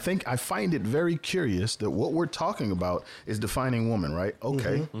 And I think I find it very curious that what we're talking about is defining woman, right?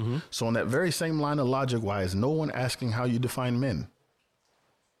 Okay. So on that very same line of logic, why is no one asking how you define men?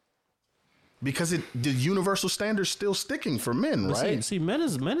 Because the universal standard's still sticking for men, right? See, men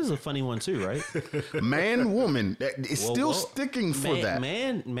is a funny one too, right? Man, woman, it's still sticking for that.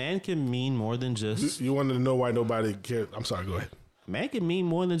 Man can mean more than just You wanted to know why nobody cared. I'm sorry, go ahead. man can mean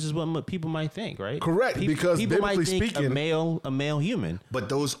more than just what people might think, right? Correct, because people might biblically think speaking- a male human. But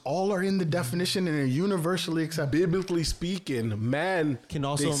those all are in the definition and are universally accepted. Biblically speaking, man Can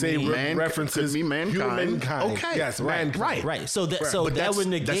also they say mean- Man references could be mankind. humankind. Okay, yes, right, mankind. Right. So that But would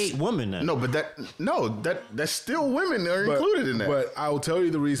negate that's- woman then. No, but that's still women are included in that. But I will tell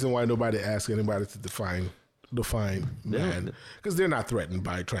you the reason why nobody asks anybody to define man, because they're not threatened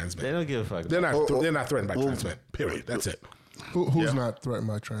by trans men. They don't give a fuck. They're about not. They're not threatened by trans men. Period. That's it. Who's not threatened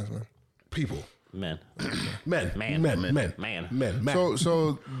by trans men? People, men. men.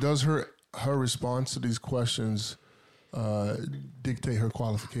 So does her response to these questions dictate her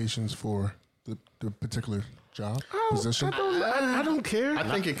qualifications for the particular job position? I don't care. I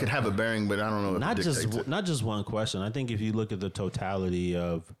think it could have a bearing, but I don't know if Not it dictates it. not just one question. I think if you look at the totality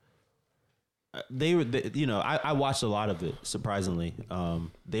of I watched a lot of it. Surprisingly,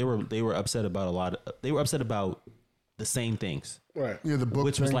 they were upset about they were upset about the same things, Right. Yeah, the book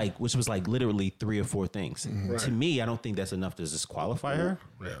which was thing. like literally 3 or 4 things. To me, I don't think that's enough to disqualify her.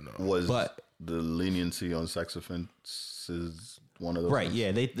 Yeah, no. Was But- the leniency on sex offenses one of those? Right? things?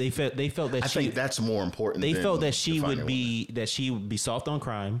 Yeah, they felt that I think that's more important. they than felt that she defining would be soft on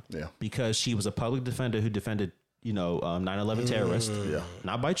crime. Yeah. because she was a public defender who defended 9/11 terrorists. Yeah.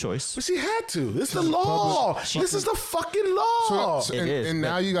 not by choice. But she had to. It's the law. This is the fucking law. So, It and, is, and but-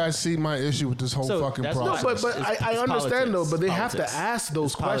 now you guys see my issue with this whole So fucking that's process. not- but It's I understand politics. though. But they have Politics. to ask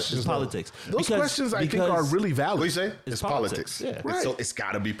those questions. It's though. politics. Those questions I think are really valid. What do you say? It's It's politics. politics. Yeah. It's, so Right. it's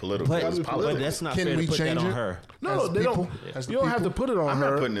got to be political. But, It's politics. but that's not Can fair we to put that change on it? her. No, As they people? don't. As You the don't have to people? put it on I'm her.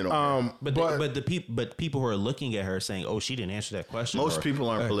 not putting it on her. But people who are looking at her saying, "Oh, she didn't answer that question." Most or- people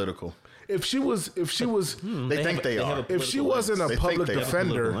aren't political. if she was, They think they are. if she wasn't a They think public they have a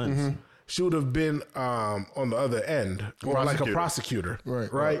defender, political lens. she would have been on the other end, or like a prosecutor,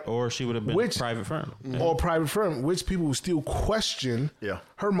 right? or she would have been Which- a private firm. Or private firm, which people would still question Yeah.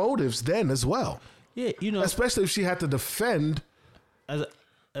 her motives then as well, Yeah, especially if she had to defend. as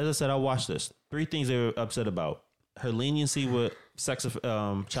I said, I watched this. 3 things they were upset about: her leniency with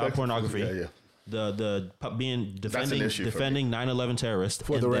child pornography. Yeah. The being defending issue for 9/11 terrorists.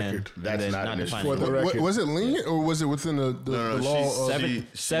 For the record. That's not an issue. For the record. Was it lenient or was it within the law? She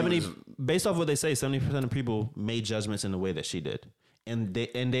 70 was- based off what they say, 70% of people made judgments in the way that she did. And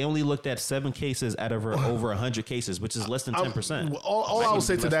they only looked at 7 cases out of her over 100 cases, which is less than 10%. All I will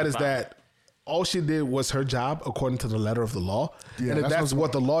say to that is that all she did was her job according to the letter of the law. Yeah, and if that's that's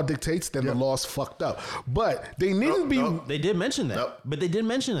what the law dictates, then the law's fucked up. But they needn't be. They did mention that. Nope. But they did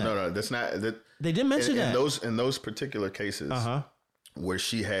mention that. No, that's not. They did mention that. In those particular cases where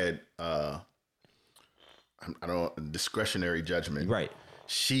she had, I don't discretionary judgment. Right.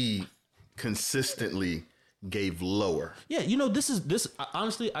 She consistently gave lower. Yeah,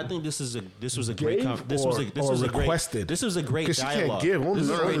 honestly, I think this was a great Gave this was a requested? This was a great 'Cause she can't dialogue. give. Only This was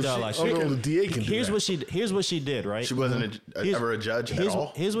a the- great only dialogue. the DA can do Here's that. what she did, right? She wasn't ever a judge at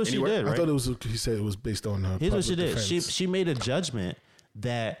all. Here's what anywhere? she did, I right? thought it was. He said it was based on her. Here's what she public did. defense. She made a judgment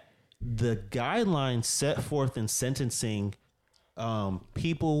that the guidelines set forth in sentencing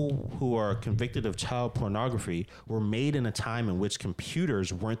people who are convicted of child pornography were made in a time in which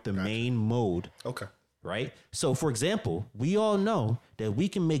computers weren't the main mode. Okay. Right? So, for example, we all know that we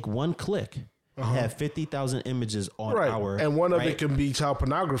can make one click have 50,000 images on Right, our... and one of right? it can be child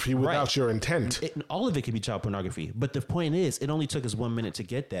pornography without Right. your intent. All of it can be child pornography. But the point is, it only took us 1 minute to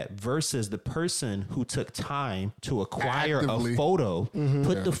get that versus the person who took time to acquire Actively. a photo,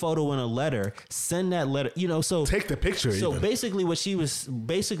 put the photo in a letter, send that letter, so... Take the picture. So even.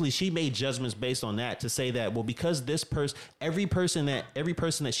 basically she made judgments based on that to say that, well, because this person, every person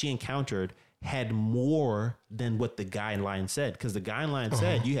that she encountered had more than what the guideline said. Because the guideline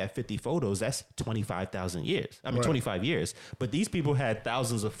said you have 50 photos, that's 25,000 years. I mean, 25 years. But these people had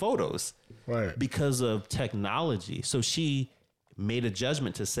thousands of photos because of technology. So she made a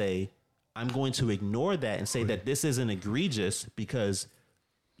judgment to say, I'm going to ignore that and say that this isn't egregious because,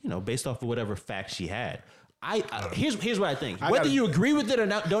 based off of whatever facts she had. Here's what I think. Whether you agree with it or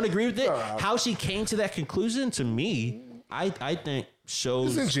not, don't agree with it, how she came to that conclusion, to me, I think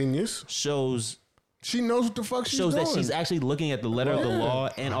shows It's ingenious. She knows what the fuck she's shows doing. that she's actually looking at the letter of the law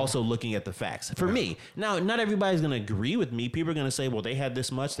and also looking at the facts. For me, now, not everybody's going to agree with me. People are going to say, well, they had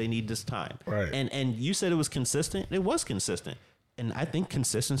this much, they need this time. Right. And you said it was consistent. It was consistent. And I think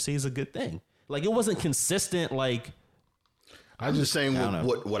consistency is a good thing. Like, it wasn't consistent like... I'm just saying I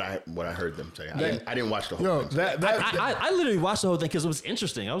don't what I heard them say. I didn't watch the whole thing. I literally watched the whole thing because it was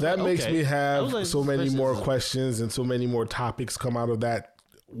interesting. I was That like, makes okay. me I have was like, so many this more is- questions and so many more topics come out of that.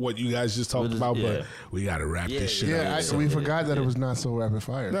 What you guys just talked about, yeah. but we got to wrap this shit up. we forgot that it was not so rapid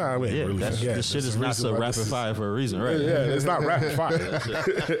fire. Nah, I mean, Yeah, really forget. this shit There's is a not reason so why rapid this is- fire for a reason, right? Yeah, it's not rapid fire.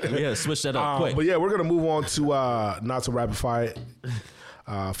 Yeah, switch that up quick. But yeah, we're gonna move on to not so rapid fire,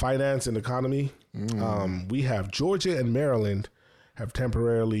 finance and economy. We have Georgia and Maryland have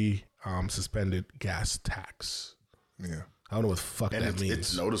temporarily suspended gas tax. Yeah. I don't know what the fuck And that means.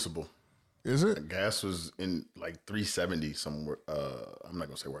 it's noticeable. Is it? Gas was in like 370 somewhere. I'm not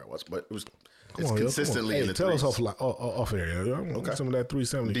gonna say where I was, but it's Come on, yo, consistently come on. in the Tell us threes. off air. Yo. Okay. Some of that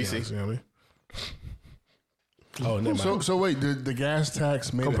 370 DC. gas, you know what I mean? Oh, never mind. So wait, the gas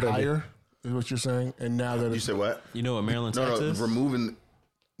tax made it Comprende. higher, is what you're saying? And now that You it's said what? You know what Maryland tax No, is? removing.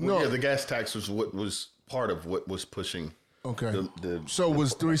 No. Yeah, the gas tax was what was part of what was pushing. okay. The So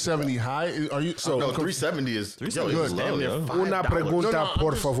was 370 high? Are you so? no, 370 is 370 is low, yo. Una pregunta, No, no, I'm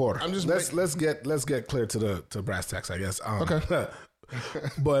por just- favor. I'm just let's get clear to brass tacks, I guess. Okay.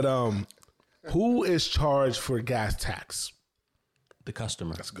 But who is charged for gas tax? The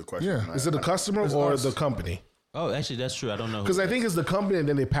customer. That's a good question. Yeah. Is it the customer or us. the company? Oh, actually, that's true. I don't know. Because I think it's the company and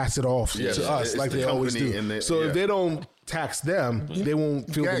then they pass it off Yeah, to us it's like the they always company do. and they- So yeah. if they don't tax them, they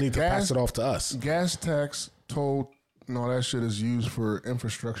won't feel the need to pass it off to us. Gas tax told no, that shit is used for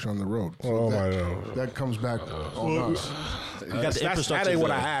infrastructure on the road. So Oh that, my God. that comes back on us. you got the That infrastructure. ain't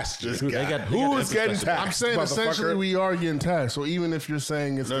what I bill. asked you. This guy. Who is getting taxed? I'm saying essentially we are getting taxed. So even if you're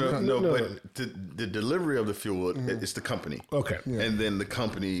saying it's No, but the delivery of the fuel, it's the company. Okay. And then the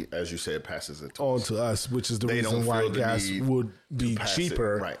company, as you said, passes it to On us. to us, which is the They reason don't why feel the gas need would be pass it.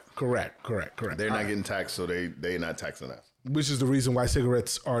 cheaper. Right. Correct. They're not getting taxed, so they're not taxing us. Which is the reason why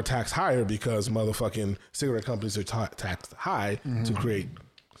cigarettes are taxed higher, because motherfucking cigarette companies are taxed high to create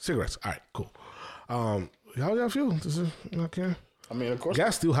cigarettes. All right, cool. How y'all feel? Does it okay? I mean, of course.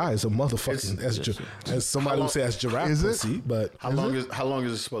 Gas still high as a motherfucking as somebody would say as giraffe Is it? pussy, but How long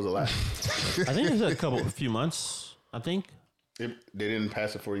is it supposed to last? I think it's a few months. I think. They didn't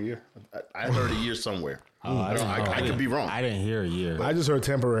pass it for a year. I heard a year somewhere. I could be wrong. I didn't hear a year. I just heard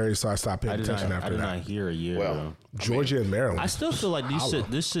temporary, so I stopped paying attention after I did that. not hear a year. Well, bro. Georgia and Maryland. I still feel like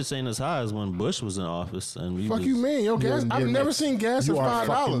this shit ain't as high as when Bush was in office. And we Fuck was, you, man. Yo, gas. I've never nuts. seen gas You at are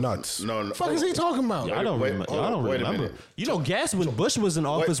fucking $5. nuts. No. Fuck is he talking about? Y'all don't Wait, remember. hold Y'all on, don't wait a remember. minute. You know, gas when Bush was in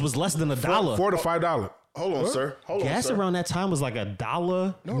office was less than $1. $4 to $5. Hold on, sir. Hold on, Gas sir. around that time was like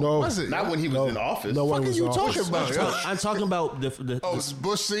 $1. No, was it? Not when he was in office. No one What are was you in talking office. about? Yo? I'm talking about the Oh, it's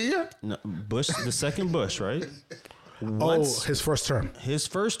Bush Senior. no, Bush, the second Bush, right? Oh, his first term. His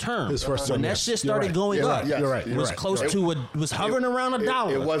first term. His first term, When that yes. shit You're started right. going You're up, right. You're right. You're was right. close You're to was hovering around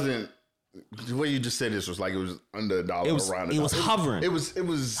 $1. It wasn't. The way you just said this was like it was under $1. It was around it was hovering. It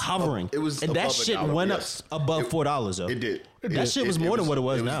was hovering. It was and that above shit $1, went yes. up above $4 though. It did. That shit was more than what it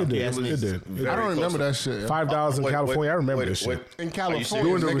was now. It did. Yeah, It did. I don't remember that shit. Yo. $5 in California. I remember this shit. In Are you California, serious?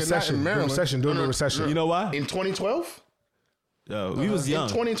 During the nigga, not in recession. During the Maryland. recession. During the recession. You know why? In 2012? We was young. In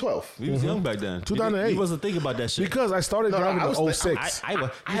 2012. We was young back then. 2008. You wasn't thinking about that shit. Because I started No, no, driving I in was- 06. I I you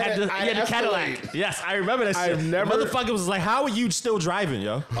had had- the, I you had the had Cadillac. Escalade. Yes, I remember that shit. I've never- Motherfucker was like, how are you still driving,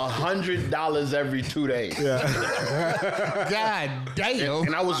 yo? $100 every 2 days. God damn.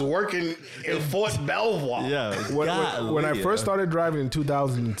 And I was working in Fort Belvoir. Yeah. When I first started driving in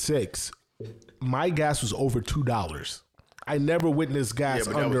 2006, my gas was over $2. I never witnessed gas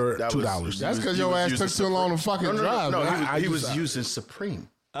Yeah, but under that was- $2. That's because He your was ass using took too long to fucking drive. No, man. he was using Supreme.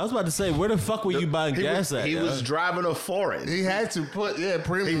 I was about to say, where the fuck were you buying gas at? He yo? was driving a foreign. He had to put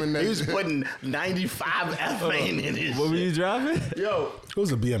premium in that. He was shit. putting 95 ethane in his What were shit. you driving? Yo, It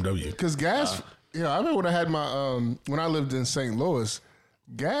was a BMW. Cause gas, I remember when I had my when I lived in St. Louis,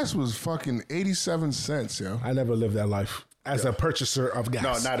 gas was fucking 87 cents, yo. I never lived that life as a purchaser of gas.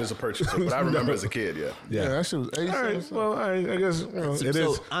 no, not as a purchaser, but I remember as a kid, yeah. Yeah, that shit was 87 All right. cents. Well, I guess it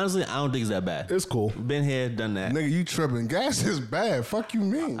so is. honestly, I don't think it's that bad. It's cool. Been here, done that. Nigga, you tripping. Gas is bad. Fuck you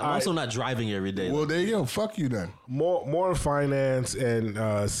mean? I'm also not driving every day. Well, there you go. Fuck you then. More finance and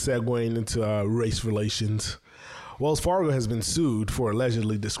segueing into race relations. Wells Fargo has been sued for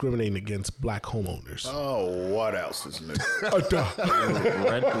allegedly discriminating against black homeowners. Oh, what else is new?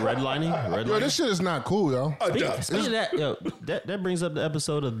 Redlining? Yo, this shit is not cool, yo. Speaking of that, yo, that brings up the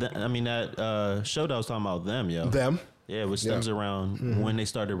episode of that show that I was talking about them, yo. Them. Yeah, which stems around when they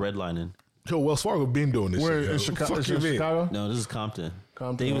started redlining. Yo, Wells Fargo been doing this Where shit. in yo. Chicago? Fuck Is you it mean? Chicago? No, this is Compton.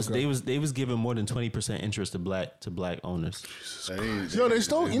 Compton, They was giving more than 20% interest to black owners. Yo, they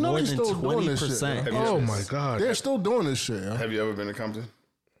still, you know, More they than still doing this shit. 20%. yo. Oh my God. They're still doing this shit, yo. Have you ever been to Compton?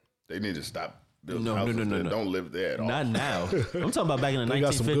 They need to stop building No, houses no. there. Don't live there at all. Not now. I'm talking about back in the 1950s They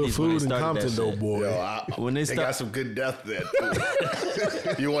got some good when they food in started Compton, that though, shit. boy. Yo, When they they start- got some good death there,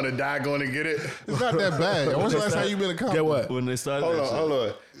 too. You want to die going to get it? It's not that bad. Yo. When's the last time you been to Compton? Get what? When they started Hold that on, shit. hold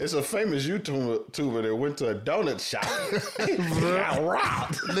on. It's a famous YouTuber that went to a donut shop. He got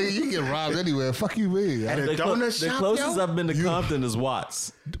robbed. Nigga, you get robbed anywhere. Fuck you mean? At yo. a The donut shop, closest yo? I've been to Compton is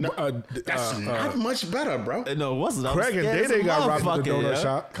Watts. That's not much better, bro. No, it wasn't. I was Craig and scared as Day a got robbed at the motherfucker, donut yo.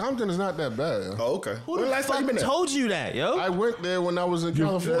 shop. Compton is not that bad, yo. Oh, okay. Who When the last time you fuck been there? told you that, yo? I went there when I was in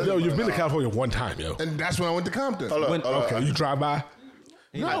California. Yo, you've been to California one time, yo. And that's when I went to Compton. Hold on, hold on. Okay, you drive by.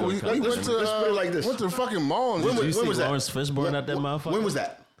 No, we went to Let's put it like this. went to the fucking mall. And When Did you when see was that? Lawrence Fishburne out that motherfucker? When was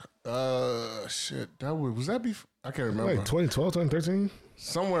that? shit, that was that before? I can't remember. Like 2012, 2013.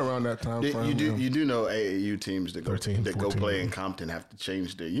 Somewhere around that time frame. You do know AAU teams that go 13, that go 14, play in Compton have to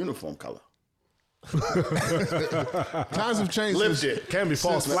change their uniform color. Times have changed. Lived since- it. Can't be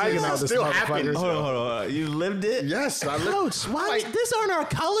false Since- flagging Since out this still motherfucker. happens. Hold on. You lived it? Yes, I lived. Coach, why? These aren't our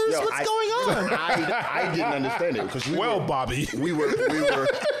colors. Yo, What's I- going on? I didn't understand it because Bobby. we were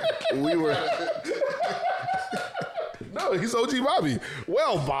No, he's OG Bobby.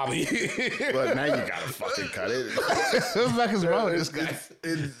 Well, Bobby. but now you gotta fucking cut it. What the fuck is wrong with this guy?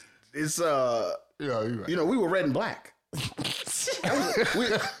 It's Yeah, you're right. you know, we were red and black.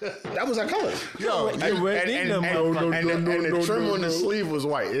 That was our color. Yo, And the trim on the sleeve was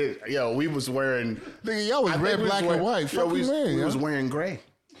white. We was wearing. nigga, y'all was I think red, we black, wearing- and white. Yo, Fuck you, man. we yo. was wearing gray.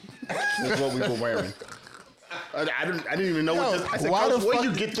 That's what we were wearing. I didn't even know what this. I said, why Coach, the where fuck-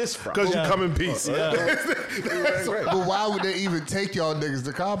 you get this from? Because you come in peace. But why would they even take y'all niggas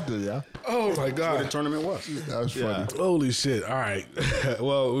to Compton, yeah? Oh, my What the God. tournament was. That was funny. Holy shit. All right.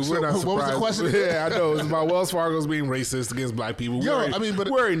 Well, we're not surprised. what was the question? Yeah, I know. It's about Wells Fargo's being racist against black people. We Yo, already, I mean, but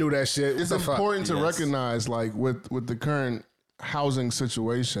we already knew that shit. It's What the fuck? important to Yes. recognize, like, with the current housing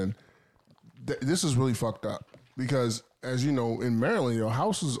situation, this is really fucked up. Because, as you know, in Maryland, your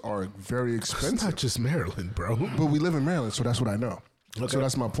houses are very It's expensive. not just Maryland, bro. But we live in Maryland, so that's what I know. So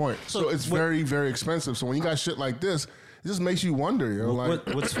that's my point. So it's very, very expensive. So when you got shit like this, it just makes you wonder, yo. Like,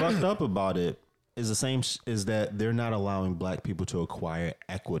 What's fucked up about it is the same. Is that they're not allowing black people to acquire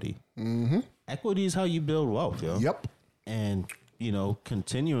equity. Mm-hmm. Equity is how you build wealth, yo. Yep. And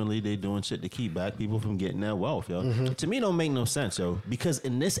continually they doing shit to keep black people from getting that wealth, yo. Mm-hmm. To me, it don't make no sense, yo. Because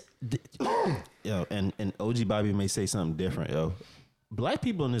in this, yo, and OG Bobby may say something different, yo. Black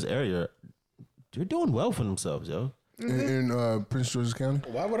people in this area, they're doing well for themselves, yo. In Prince George's County.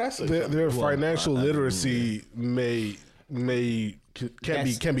 Why would I say Their financial literacy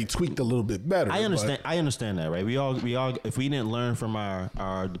can be tweaked a little bit better. I understand that, right? We all if we didn't learn from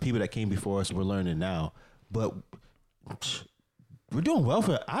the people that came before us, we're learning now. But we're doing well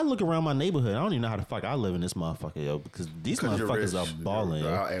for. I look around my neighborhood. I don't even know how the fuck I live in this motherfucker, yo, because these motherfuckers are balling.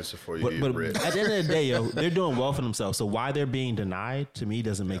 I'll answer for you. But at the end of the day, yo, they're doing well for themselves. So why they're being denied to me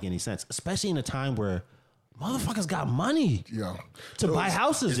doesn't make any sense, especially in a time where motherfuckers got money to buy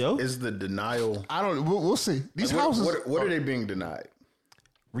houses, yo. Is the denial? I don't. We'll see. These houses. What are they being denied?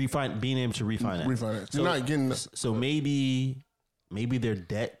 Being able to refinance. You're not getting. So maybe their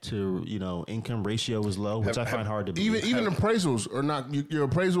debt to income ratio is low, which I find hard to believe. Even appraisals are not. Your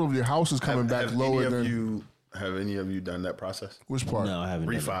appraisal of your house is coming back lower than. Have any of you done that process? Which part? No, I haven't.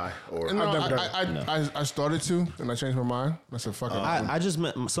 Refi or no, I started to, and I changed my mind. I said, "Fuck it." I just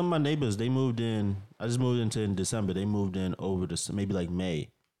met some of my neighbors. They moved in. I just moved into in December. They moved in over to maybe like May.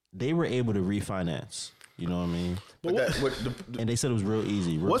 They were able to refinance. You know what I mean? And they said it was real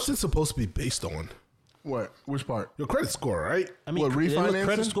easy. What's it supposed to be based on? What? Which part? Your credit score, right? I mean, refinancing?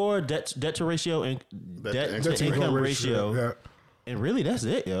 Credit score, debt to ratio, and debt to income ratio, Yeah. and really that's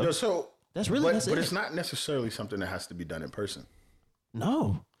it, yo. That's it. But it's not necessarily something that has to be done in person.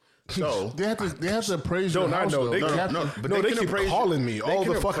 No. So they have to appraise your house. No, they keep calling me all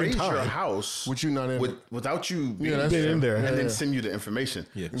the fucking time. Your house, which you not in without you being in there, and then send you the information.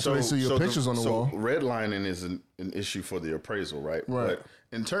 Yeah. So they see your pictures on the wall. Redlining is an issue for the appraisal, right? Right. But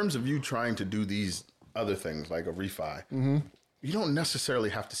in terms of you trying to do these other things like a refi, you don't necessarily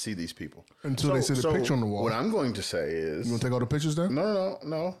have to see these people until they see the picture on the wall. What I'm going to say is, you want to take all the pictures then?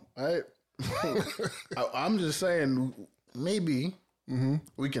 No. I'm just saying maybe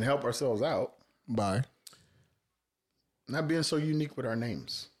we can help ourselves out by not being so unique with our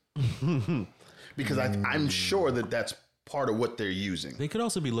names, because I'm sure that's part of what they're using. They could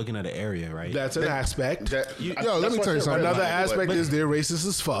also be looking at an area, right? That's an aspect. Let me tell you something. Another aspect is they're racist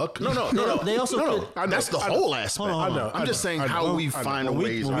as fuck. No. They also That's the whole aspect. Hold on. I'm just saying how we find a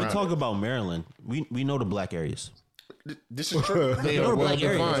ways when around we talk it. about Maryland, we know the black areas. This is true. They know the black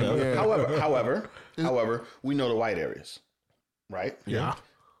areas. Yo. Yeah. However, we know the white areas, right? Yeah.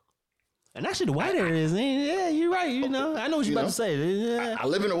 And actually, the white areas, yeah, you're right. I know what you're about to say. Yeah. I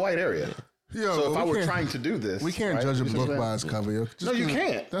live in a white area. So if I were trying to do this, we can't judge a book by its cover. Yo. No, you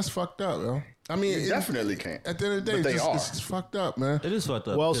can't. That's fucked up, yo. I mean, You definitely can't. At the end of the day, it's fucked up, man. It is fucked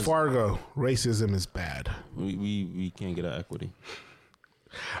up. Wells Fargo, racism is bad. We can't get our equity.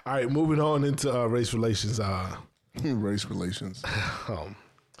 All right, moving on into race relations. Race relations.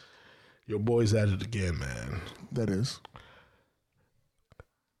 Your boy's at it again, man. That is.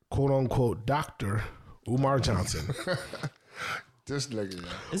 Quote unquote, Dr. Umar Johnson. This nigga,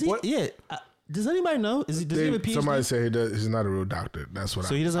 Is he? What? Yeah. Does anybody know? Does he have a PhD? Somebody say he's not a real doctor. That's what.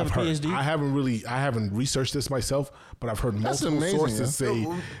 So he doesn't have a PhD? I haven't researched this myself, but I've heard multiple sources say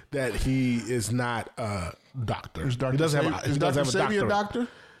that he is not a doctor. He doesn't have a doctor.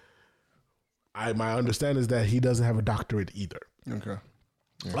 My understanding is that he doesn't have a doctorate either. Okay.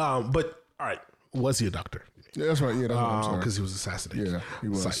 Yeah. But all right, was he a doctor? Yeah, that's right. Yeah, that's what I'm saying. Because he was assassinated. Yeah, he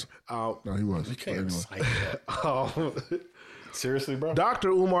was. No, he was. You can't cite that. Seriously, bro? Dr.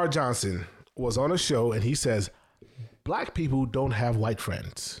 Umar Johnson was on a show and he says, black people don't have white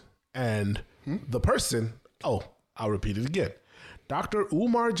friends. And the person, I'll repeat it again. Dr.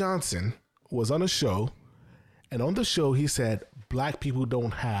 Umar Johnson was on a show, and on the show he said, black people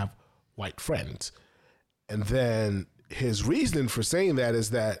don't have white friends. And then his reasoning for saying that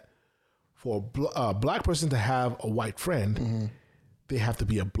is that for a black person to have a white friend, they have to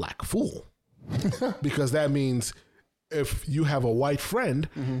be a black fool. Because that means if you have a white friend,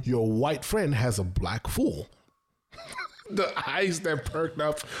 your white friend has a black fool. The eyes that perked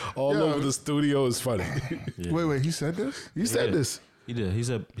up all over the studio is funny. Yeah. Wait, he said this? He said this. He did. He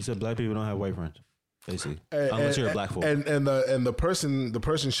said black people don't have white friends. Basically, unless you're a black fool. And the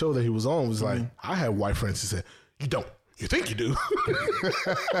person show that he was on was like, I have white friends. He said, you don't. You think you do,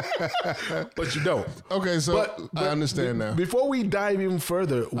 but you don't. Okay, so but I understand now. Before we dive even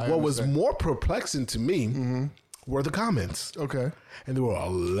further, what was more perplexing to me were the comments. Okay. And there were a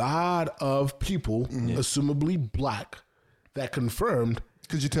lot of people, assumably black, that confirmed.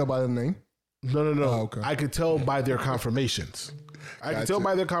 Could you tell by the name? No. Oh, okay. I could tell by their confirmations. I could tell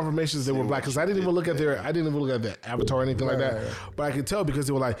by their confirmations they were black because I didn't even look at their avatar or anything like that. Right. But I could tell because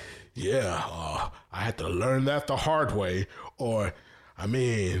they were like, yeah, I had to learn that the hard way, or I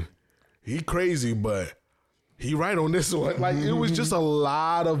mean, he crazy, but he right on this one. Like it was just a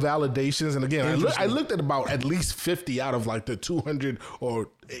lot of validations. And again, I looked at about at least 50 out of like the 200 or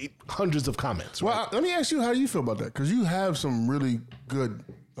hundreds of comments. Well, Right? let me ask you, how do you feel about that? Because you have some really good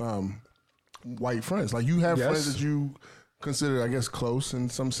white friends. Like you have friends that you consider, I guess, close in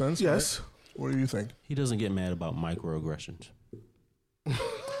some sense. Yes. Right? What do you think? He doesn't get mad about microaggressions.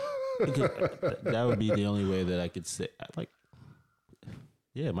 Because that would be the only way that I could say, like,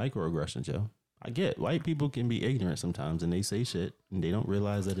 yeah, microaggressions, yo. I get white people can be ignorant sometimes and they say shit and they don't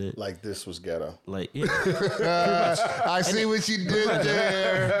realize that it Like this was ghetto. like yeah. I see what you did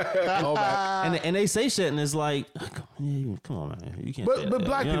there. and they say shit and it's like come on man, you can't. But say that.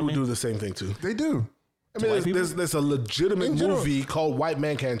 black You know people what I mean? do the same thing too. They do. I mean, there's a legitimate In general. movie called White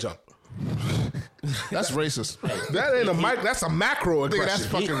Man Can't Jump. That's racist. That ain't a mic. That's a macro Nigga, that's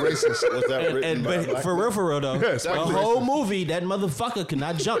aggression. fucking racist. Was that written by a But black for real though, Yes, the like whole movie that motherfucker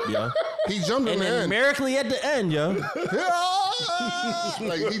cannot jump, yo. He jumped in And the then end. numerically at the end, yo.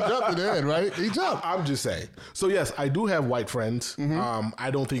 Like he jumped in the end, right? He jumped. I'm just saying. So yes, I do have white friends.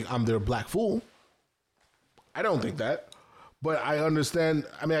 I don't think I'm their black fool. I don't think that. But I understand.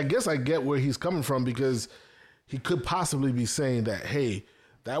 I mean, I guess I get where he's coming from because he could possibly be saying that, hey,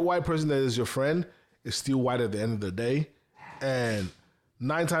 that white person that is your friend is still white at the end of the day. And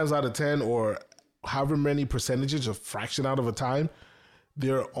 9 times out of 10, or however many percentages, a fraction out of a time,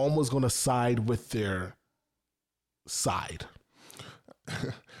 they're almost going to side with their side.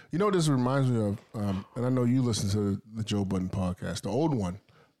 You know what this reminds me of? And I know you listen to the Joe Budden podcast, the old one.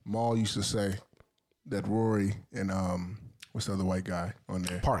 Maul used to say that Rory and what's the other white guy on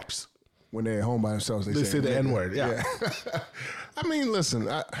there? Parks. When they're at home by themselves, They say the nigga. N-word, yeah. I mean, listen,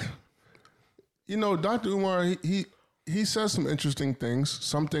 Dr. Umar, he says some interesting things.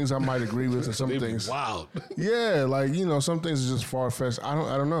 Some things I might agree with, and some things, Wow. yeah, like some things are just far fetched. I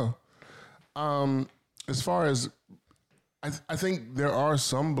don't know. As far as I think there are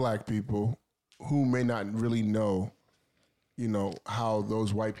some black people who may not really know, how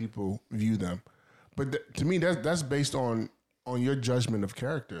those white people view them, but to me that's based on your judgment of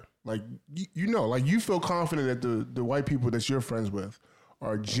character. Like like you feel confident that the white people that you're friends with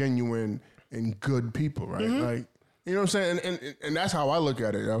are genuine and good people, right? Like you know what I'm saying, and that's how I look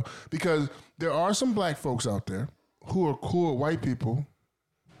at it, because there are some black folks out there who are cool with white people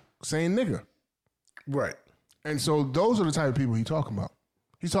saying nigga. Right. And so those are the type of people he's talking about.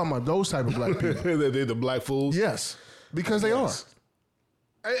 He's talking about those type of black people. They're the black fools. Yes, because they are.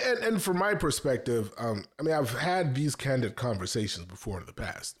 And from my perspective, I mean, I've had these candid conversations before in the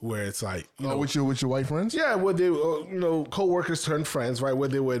past where it's like, With your white friends? yeah, where they, co-workers turn friends, right? Where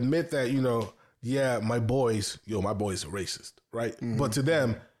they would admit that, yeah, my boys are racist, right? But to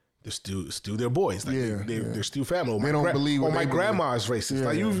them, they're still their boys. Like they're still family. They don't believe what my they believe. grandma is racist. Yeah,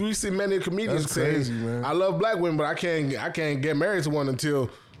 like yeah. we see many comedians That's say, crazy, man. I love black women, but I can't get married to one until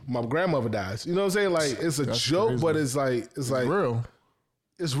my grandmother dies. You know what I'm saying? Like it's a joke, crazy. but it's like Real.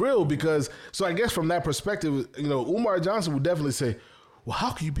 it's real because, so I guess from that perspective, Umar Johnson would definitely say, well,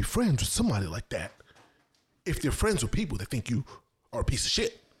 how can you be friends with somebody like that if they're friends with people that think you are a piece of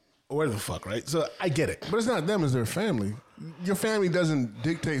shit or whatever the fuck, right? So I get it. But it's not them, it's their family. Your family doesn't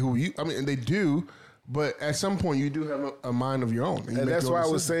dictate who you, and they do, but at some point you do have a mind of your own. And that's why I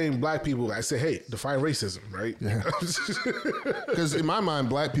was saying black people, I say, hey, define racism, right? Yeah. Because in my mind,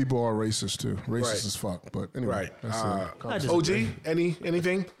 black people are racist too. Racist Right. as fuck. But anyway. Right. That's OG,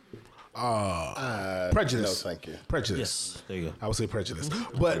 anything? Prejudice. No, thank you. Prejudice. Yes, there you go. I would say prejudice.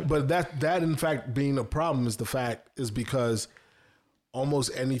 But that in fact being a problem is because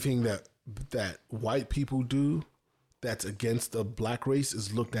almost anything that white people do that's against the black race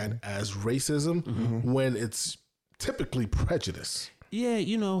is looked at as racism when it's typically prejudice. Yeah, I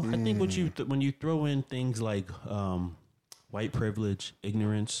think when you throw in things like white privilege,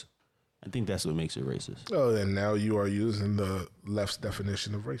 ignorance, I think that's what makes it racist. Oh, and now you are using the left's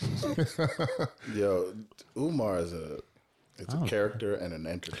definition of racism. Yo, Umar is a character and an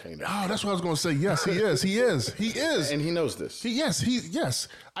entertainer. Oh, that's what I was going to say. Yes, he is. He is. He is. And he knows this. Yes.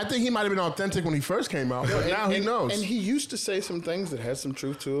 I think he might have been authentic when he first came out, but now he knows. And he used to say some things that had some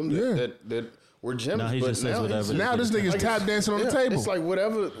truth to him Yeah. that were gems. Now he but just says now whatever. Now this nigga's tap dancing on the table. It's like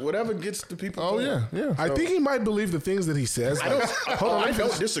whatever gets the people. Oh going. yeah. I think he might believe the things that he says. I don't. Hold on, I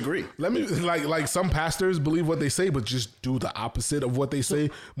don't disagree. Let me like some pastors believe what they say, but just do the opposite of what they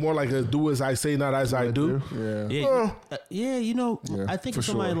say. More like a do as I say, not as I do. Yeah. Yeah, I think for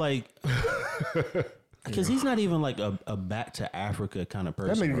somebody sure. like because he's not even like a back to Africa kind of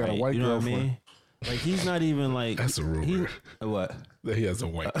person. nigga got a right? white You know what I girlfriend. mean? Like he's not even like That's a rumor. What? That he has a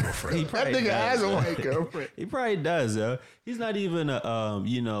white girlfriend. He That probably nigga does, has a yo. white girlfriend. He probably does, yo. He's not even a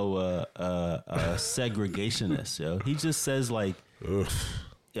segregationist, yo. He just says like, Ugh,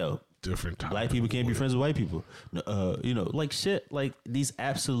 yo, different topic. black people can't be friends with white people. Like shit, like these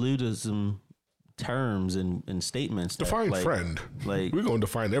absolutism terms and statements. Define like, friend. Like We're going to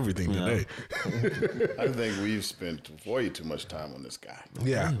define everything today. I think we've spent way too much time on this guy.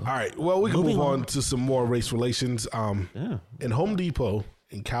 Yeah. All right. Well, we can Moving move on on. to some more race relations. In Home Depot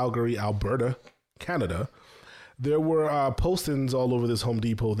in Calgary, Alberta, Canada, there were postings all over this Home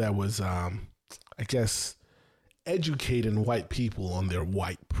Depot that was, I guess, educating white people on their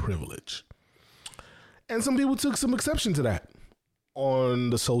white privilege. And some people took some exception to that.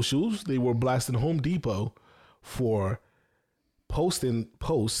 On the socials, they were blasting Home Depot for posting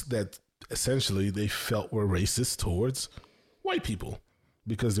posts that essentially they felt were racist towards white people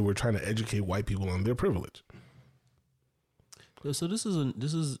because they were trying to educate white people on their privilege. so this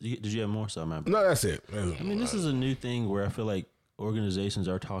is. Did you have more? Something? No, that's it. I mean, this is a new thing where I feel like organizations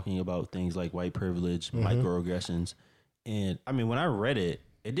are talking about things like white privilege, microaggressions, and I mean, when I read it,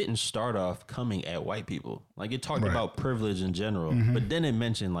 it didn't start off coming at white people. Like it talked about privilege in general, but then it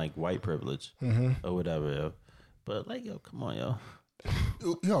mentioned like white privilege or whatever. Yo. But like, yo, come on, yo,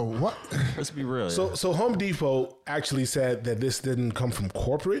 Yo, what? let's be real. So Home Depot actually said that this didn't come from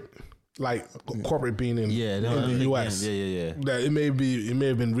corporate, like corporate being in the U.S. Yeah. That it may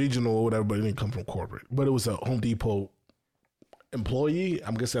have been regional or whatever, but it didn't come from corporate. But it was a Home Depot employee,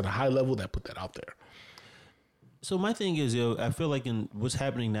 I'm guessing at a high level, that put that out there. So my thing is, yo, I feel like what's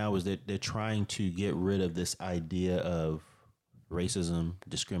happening now is that they're trying to get rid of this idea of racism,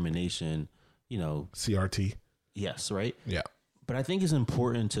 discrimination. CRT. Yes, right. Yeah. But I think it's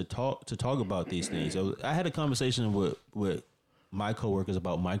important to talk about these things. So I had a conversation with my coworkers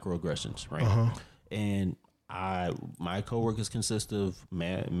about microaggressions, right? And my coworkers consist of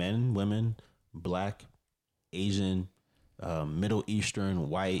men, women, black, Asian, Middle Eastern,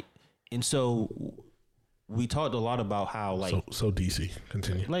 white, and so we talked a lot about how like So DC,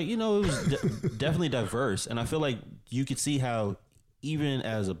 continue. like it was definitely diverse, and I feel like you could see how even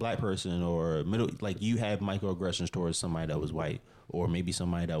as a black person or middle, like you have microaggressions towards somebody that was white or maybe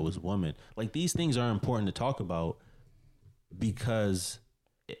somebody that was woman. Like these things are important to talk about because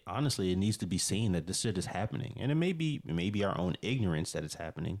honestly, it needs to be seen that this shit is happening, and it may be our own ignorance that it's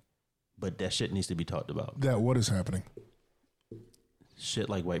happening, but that shit needs to be talked about. That what is happening? Shit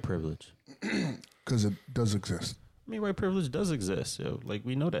like white privilege. Because it does exist. I mean, white privilege does exist. So, like,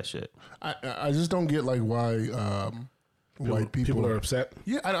 we know that shit. I just don't get like why white people are upset.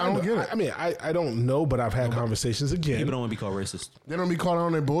 Yeah, I don't get it. I mean, I don't know, but I've had conversations again. People don't want to be called racist. They don't be caught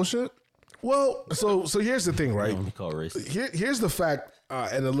on their bullshit. Well, so here's the thing, They right? don't want to be called racist. Here's the fact,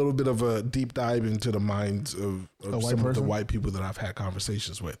 and a little bit of a deep dive into the minds of white some of the person? white people that I've had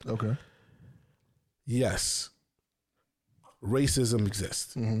conversations with. Okay. Yes, racism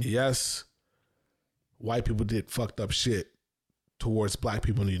exists. Yes, white people did fucked up shit towards black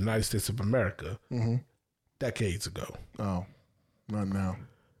people in the United States of America decades ago. Oh, not now.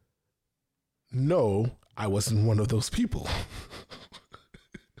 No, I wasn't one of those people.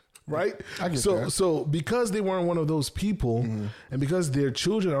 Right? I get that. So because they weren't one of those people, and because their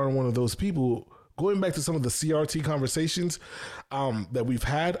children aren't one of those people, going back to some of the CRT conversations that we've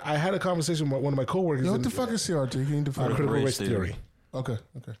had, I had a conversation with one of my coworkers. Yo, what the fuck is CRT? Can you define critical it? race theory? Okay,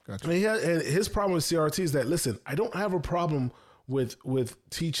 gotcha. And his problem with CRT is that, listen, I don't have a problem with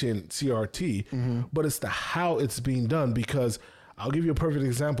teaching CRT, but it's the how it's being done. Because I'll give you a perfect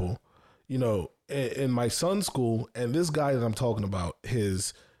example. In my son's school, and this guy that I'm talking about,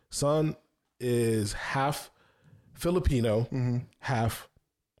 his son is half Filipino, half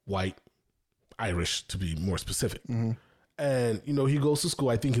white, Irish to be more specific. And he goes to school.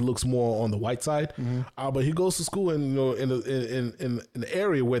 I think he looks more on the white side, but he goes to school in in an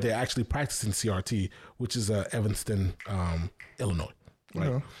area where they're actually practicing CRT, which is Evanston, Illinois.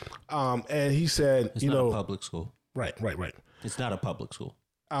 Right. And he said, It's not a public school. right. It's not a public school.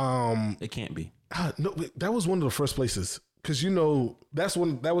 It can't be. No, that was one of the first places because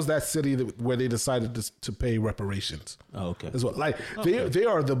that was that city where they decided to pay reparations. Oh, okay. As well, like they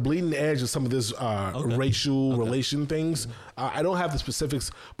are the bleeding edge of some of this racial relation things. I don't have the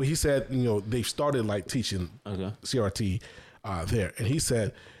specifics, but he said they've started like teaching CRT there, and he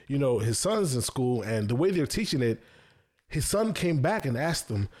said his son's in school, and the way they're teaching it, his son came back and asked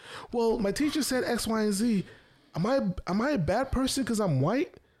him, "Well, my teacher said X, Y, and Z. Am I a bad person because I'm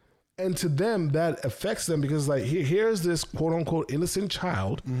white?" And to them, that affects them because, like, here's this quote unquote innocent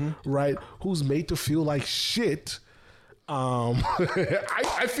child, right, who's made to feel like shit.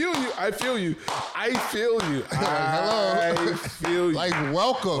 I feel you. Hello. I feel you. Like,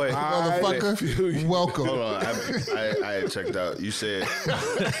 welcome, motherfucker. Welcome. Hold on. I checked out. You said.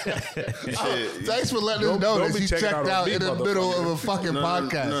 Thanks for letting us know that you checked out in the middle of a fucking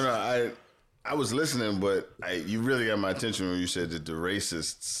podcast. No. I was listening, but you really got my attention when you said that the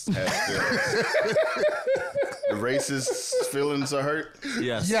racists have feelings. The racists' feelings are hurt?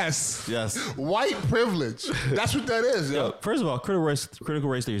 Yes. White privilege. That's what that is. Yo, first of all, critical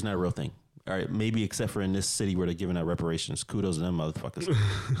race theory is not a real thing. All right, maybe except for in this city where they're giving out reparations. Kudos to them motherfuckers.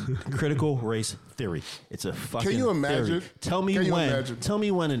 Critical race theory. It's a fucking Can you imagine? theory. Tell me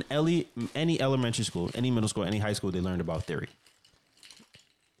when in any elementary school, any middle school, any high school they learned about theory.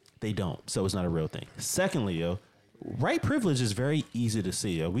 They don't, so it's not a real thing. Secondly, white privilege is very easy to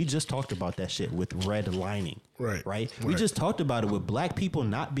see. We just talked about that shit with redlining. Right? We just talked about it with black people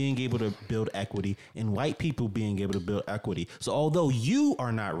not being able to build equity and white people being able to build equity. So although you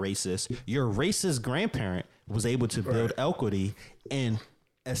are not racist, your racist grandparent was able to build equity and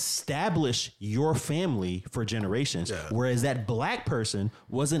establish your family for generations, whereas that black person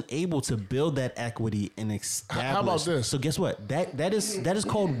wasn't able to build that equity and establish. How about this? So guess what? That is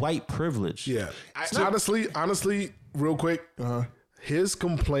called white privilege. Yeah. Honestly, real quick, his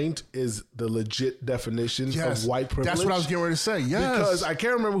complaint is the legit definition of white privilege. That's what I was getting ready to say. Yes. Because I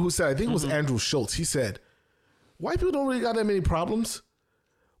can't remember who said it. I think it was Andrew Schultz. He said, white people don't really got that many problems,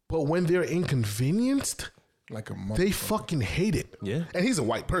 but when they're inconvenienced, like they fucking hate it. Yeah. And he's a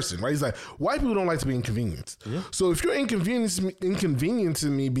white person, right? He's like, white people don't like to be inconvenienced. Yeah. So if you're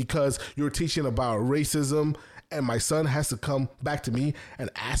inconveniencing me because you're teaching about racism and my son has to come back to me and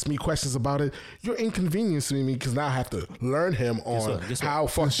ask me questions about it, you're inconveniencing me because now I have to learn him on how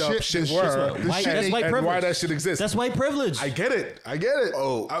fucked up shit were. That's white privilege. Why that shit exists. That's white privilege. I get it.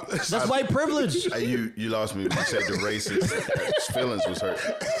 Oh, that's white privilege. You lost me when you said the racist feelings was hurt.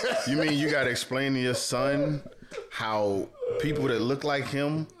 You mean you got to explain to your son how people that look like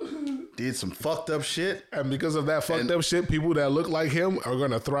him did some fucked up shit, and because of that fucked up shit, people that look like him are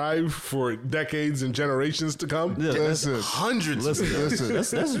gonna thrive for decades and generations to come. Yeah, listen, hundreds.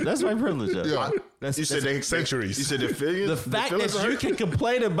 Listen. That's my privilege. You said centuries. You said the fact that you can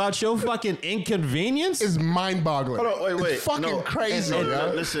complain about your fucking inconvenience is mind-boggling. Hold on, wait. It's fucking crazy.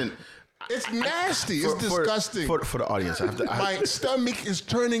 Listen. It's nasty. It's disgusting. For the audience, my stomach is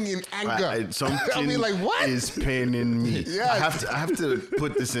turning in anger. Something I mean, like, what? is paining me. Yeah. I have to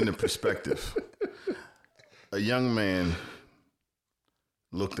put this into perspective. A young man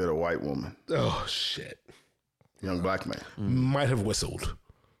looked at a white woman. Oh, shit. Young black man. Might have whistled.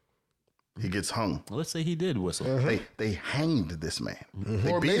 He gets hung. Well, let's say he did whistle. They hanged this man.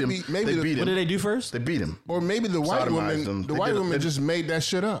 They Or beat him. maybe They beat him. What did they do first? They beat him. Or maybe the white Sodomized woman, him. the They white did it. woman just made that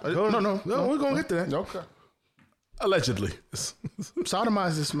shit up. No, we're gonna get to that. Okay. Allegedly.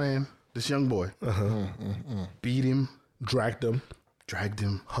 Sodomized this man, this young boy. Beat him. Dragged him.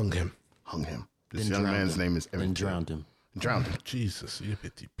 Hung him. This young man's name is Evan. And drowned him. Jesus.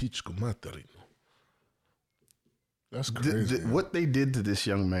 That's crazy. What they did to this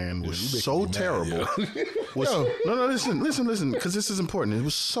young man was so terrible. No, listen, because this is important. It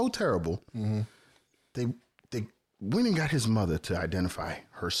was so terrible. They went and got his mother to identify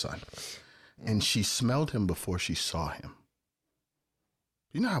her son, and she smelled him before she saw him.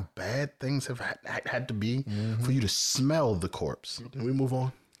 You know how bad things have had to be for you to smell the corpse. Can we move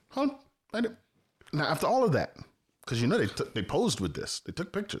on? Now, after all of that, because they posed with this, they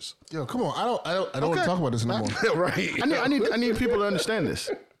took pictures. Yo, come on! I don't want to talk about this anymore. Right. I need people to understand this.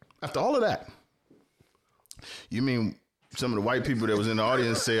 After all of that, you mean some of the white people that was in the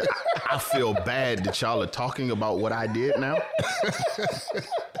audience said, I feel bad that y'all are talking about what I did now?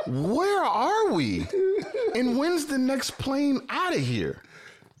 Where are we? And when's the next plane out of here?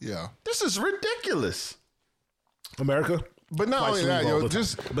 Yeah. This is ridiculous. America? But not only that, yo,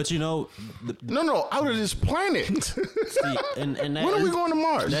 But no, out of this planet. See, and that, when are we going to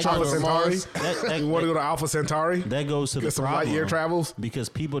Mars? Alpha Centauri? You want to go to Alpha Centauri? That goes to Get the some problem. light year travels? Because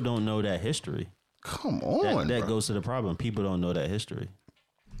people don't know that history. Come on, That bro. goes to the problem. People don't know that history.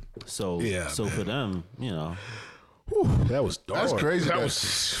 So, Yeah, for them, That was dark. That's crazy. That that-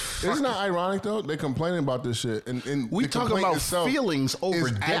 was. It's not ironic though. They complaining about this shit, and We the talk complaint about itself feelings over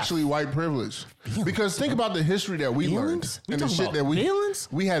is death. actually white privilege. Because think about the history that we learned Feelings? We and the talking shit about that feelings?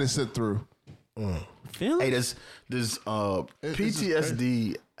 we had to sit through. Feelings? Hey, does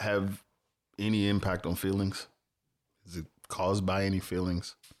PTSD have any impact on feelings? Is it caused by any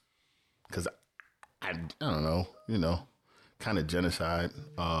feelings? Because I don't know, kind of genocide,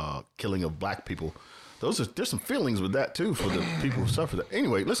 killing of black people. There's some feelings with that too for the people who suffer that.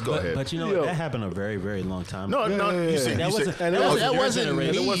 Anyway, let's go ahead. But you know, that happened a very, very long time ago. No, you said That wasn't, and that that wasn't your wasn't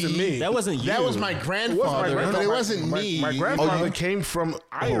generation. me. It wasn't me. That wasn't you. That was my grandfather, but it wasn't me. My grandfather came from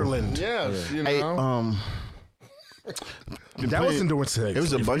Ireland. Yes, you Hey, know. That wasn't during sex. it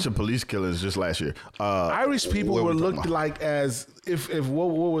was a bunch of police killings just last year. Irish people what were we talking looked about? like as if what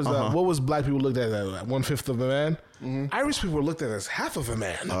was black people looked at as 1/5 of a man. Irish people were looked at as half of a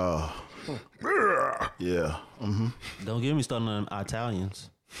man. Yeah, Don't get me started on Italians.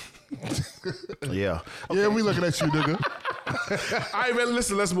 yeah. Yeah, we looking at you, nigga. All right, man.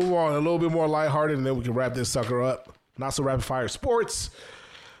 Listen, let's move on. A little bit more lighthearted, and then we can wrap this sucker up. Not so rapid fire sports.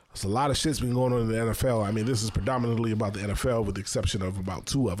 There's a lot of shit's been going on in the NFL. I mean, this is predominantly about the NFL, with the exception of about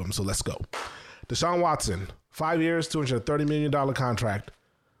 2 of them. So let's go. Deshaun Watson, 5 years, $230 million contract,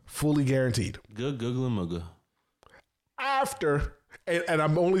 fully guaranteed. Good Google Mugga. After, and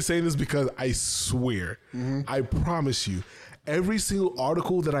I'm only saying this because I swear, I promise you, every single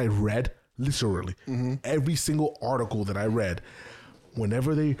article that I read, literally, every single article that I read,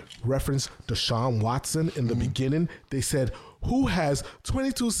 whenever they referenced Deshaun Watson in the beginning, they said, who has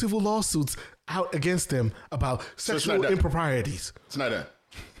 22 civil lawsuits out against him about it's sexual not that. improprieties? It's not that.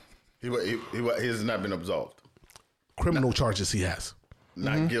 He has not been absolved. Criminal charges he has.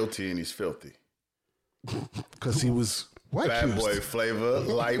 Not guilty, and he's filthy. Because he was Bad boy flavor,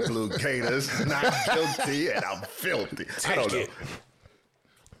 light blue gators, not guilty, and I'm filthy. I don't know.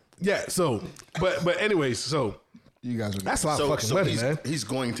 Yeah, so, but anyways, so You guys are. that's a lot of fucking money, man. he's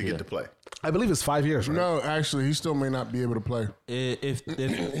going to get to play. I believe it's 5 years, right? No, actually, he still may not be able to play. If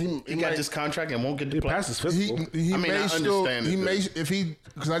He got this contract and won't get to He play. passed his He physical. he I mean, may I still understand he it, may but- if he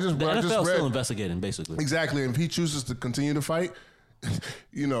because I just the I NFL just is still read investigating, basically. exactly. If he chooses to continue to fight,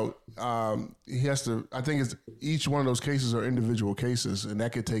 he has to. I think it's each one of those cases are individual cases, and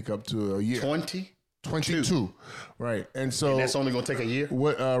that could take up to a year. 22, right? And so That's only going to take a year.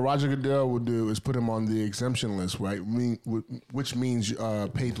 what Roger Goodell would do is put him on the exemption list, right? Which means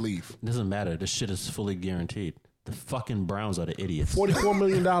paid leave. It doesn't matter. This shit is fully guaranteed. The fucking Browns are the idiots.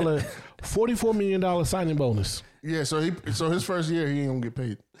 $44 million signing bonus. Yeah, so his first year he ain't gonna get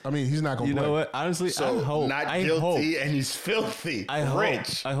paid. I mean, he's not gonna. You play. know what? Honestly, So I hope. not I guilty, hope. and he's filthy. I hope.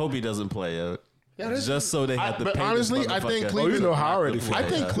 Rich. I hope he doesn't play. Just so they have to but pay. honestly, this I think motherfucker. Cleveland- Oh, you know how I already feel. I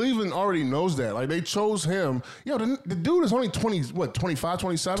think Cleveland already knows that. Like, they chose him. Yo, the dude is only 25,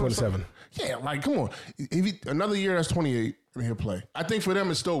 27? 27. Yeah, like, come on. Another year, that's 28, and he'll play. I think for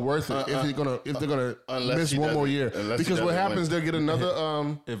them, it's still worth it if they're gonna unless miss he one more doesn't- year. unless he Because what doesn't happens, win. they'll get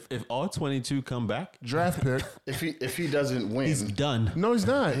another if all 22 come back, draft pick. If he doesn't win, he's done. No, he's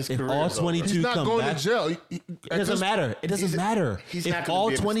not. If career all is over. 22 He's not come going back, to jail. it doesn't matter. It doesn't matter. he's not If gonna all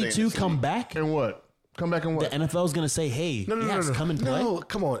be able to stay in 22 this come league. back, And what? Come back and the what? NFL is going to say, "Hey, No, yes, come and play." No,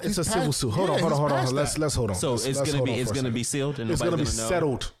 come on. It's a past- civil suit. Hold yeah, on. he's Let's past hold on. So Let's it's hold going to on be for a second. be sealed, and It's going to be nobody's gonna know.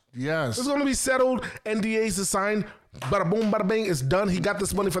 settled. Yes. It's going to be settled. NDAs are signed. Bada boom, bada bang. It's done. He got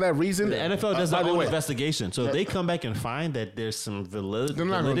this money for that reason. The NFL does by their the own way, investigation, so if they come back and find that there's some They're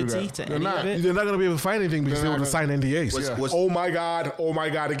not gonna do validity that. to They're any not. of it. they're not going to be able to find anything because they They're want to not sign NDAs. What's- Oh my God. Oh my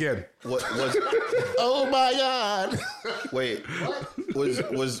God again. what was? Oh my God. Wait,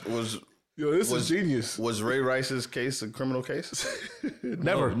 was Yo, this is genius. Was Ray Rice's case a criminal case?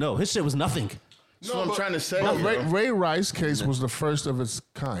 Never. No, his shit was nothing. That's what I'm trying to say. But you know? Ray Rice's case was the first of its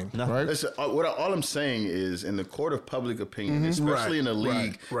kind, right? Listen, all I'm saying is, in the court of public opinion, especially in a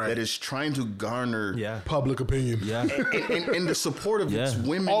league right. that is trying to garner Public opinion. Yeah. and the support of its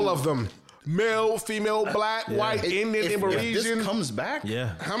women, All of them. Male, female, black, white, Indian, if Aborigine. this comes back,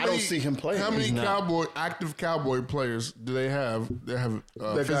 Yeah. I don't see him playing. How many He's not. active cowboy players do they have? They have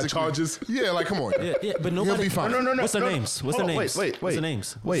got physically- charges? Yeah, like come on. Yeah, but nobody. be fine. No. What's their no, names? What's hold their on, names? Wait. What's their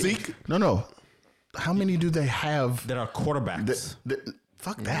names? Wait. Zeke? No. How many do they have? That are quarterbacks.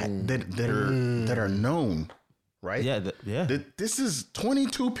 Fuck that. That are known. right? Yeah. This is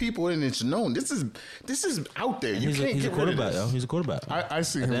 22 people and it's known. This is out there. You can't he's get a rid of quarterback, this. yo. He's a quarterback. I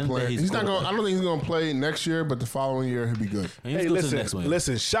see At the him end of the day, playing. He's not going. I don't think he's going to play next year, but the following year he'll be good. And he's Hey, go to the next one.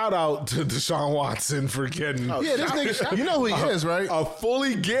 listen. Shout out to Deshaun Watson for getting Yeah, this nigga. You know who he is, right? a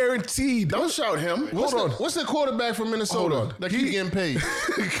fully guaranteed. Don't shout him. What's the quarterback from Minnesota Hold on. that keep getting paid?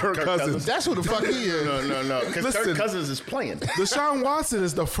 Kirk Cousins. That's who the fuck he is. No. Because Listen. Kirk Cousins is playing. Deshaun Watson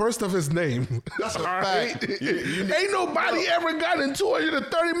is the first of his name. That's a All fact. Ain't nobody ever gotten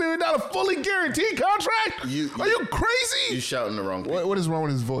 $230 million fully guaranteed contract. Are you crazy? You shouting the wrong people. What is wrong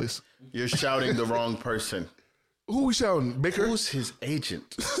with his voice? You're shouting the wrong person. Who we shouting? Baker? Who's his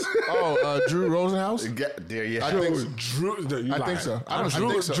agent? Drew Rosenhaus. There you I have think it. so. Drew, you I lying. think so. I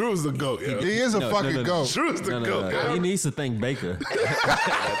Drew, think so. Drew's the GOAT. Yeah. He is a fucking goat. Drew's the GOAT. He needs to thank Baker.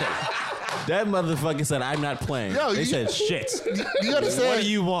 That motherfucker said, "I'm not playing." Yo, they you- said, "Shit." You understand? What do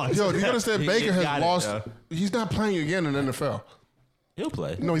you want? Yo, do you understand? He Baker has got it, lost. yo. He's not playing again in the NFL. He'll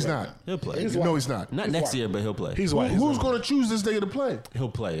play. No, he's not. He'll play. No, he's not. Not next year, but he'll play. He's white. Who's going to choose this nigga to play? He'll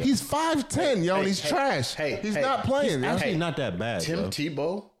play. He's 5'10", yo, and he's trash. He's not playing. yo. actually not that bad. Tim yo.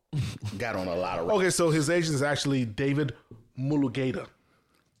 Tebow got on a lot of Okay, so his agent is actually David Mulugeta.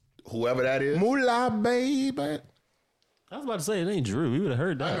 whoever that is. Moolah, baby. I was about to say it ain't Drew. We would have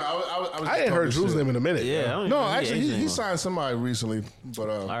heard that. I ain't heard Drew's name in a minute. Yeah. I don't No, even think actually, agent he anymore. signed somebody recently, but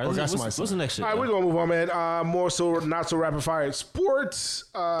All right, or got somebody what's the signed. next shit? All right, though? we're gonna move on, man. More so, not so rapid fire. Sports.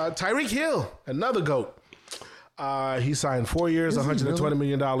 Tyreek Hill, another GOAT. He signed 4 years, $120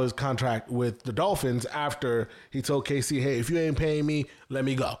 million contract with the Dolphins after he told KC, "Hey, if you ain't paying me, let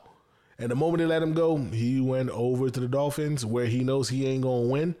me go." And the moment they let him go, he went over to the Dolphins, where he knows he ain't gonna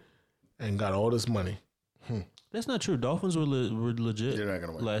win, and got all this money. That's not true. Dolphins were legit. They're not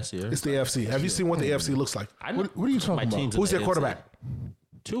gonna win. Last year. It's the AFC. Have you seen what the AFC looks like? What are you talking about? team's Who's in their the quarterback? AFC.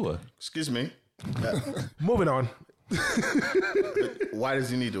 Tua. Excuse me. Moving on. Why does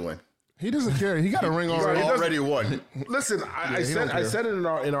he need to win? He doesn't care. He got a ring He already. already won. Listen, I he don't care. said it in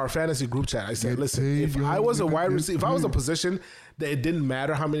our fantasy group chat. I said, listen, paid, if yo, I was a get wide paid. receiver, if I was a position that it didn't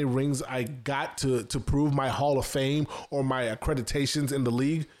matter how many rings I got to prove my Hall of Fame or my accreditations in the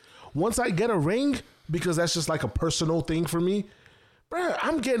league, once I get a ring, because that's just like a personal thing for me, bruh,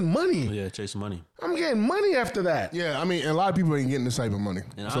 I'm getting money. Yeah, chase money. I'm getting money after that. Yeah, I mean, a lot of people ain't getting this type of money.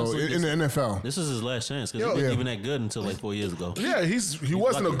 And So honestly, in the NFL, This is his last chance because Yo, he wasn't yeah. even that good until like 4 years ago. Yeah, he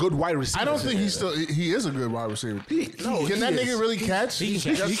wasn't a good wide receiver. I don't think he is a good wide receiver. Can that nigga really catch? He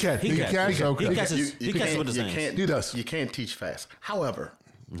can catch. He can. He He can. catch? He can. Okay. He catches. You He catches can't- with his you hands. can't- He does. You can't teach fast. However,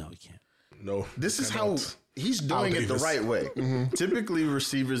 No, he can't. No. this is how he's doing it the Davis. right way. Typically,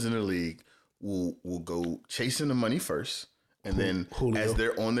 receivers in the league will go chasing the money first, and then Julio. as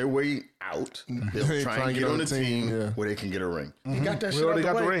they're on their way out, they'll try and get on a team yeah. where they can get a ring. He got that shit already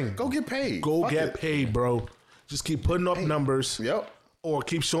out got the way. ring. Go get paid. Go Fuck get it. paid, bro. Just keep putting up numbers. Yep. Or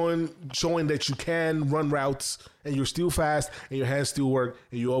keep showing that you can run routes and you're still fast and your hands still work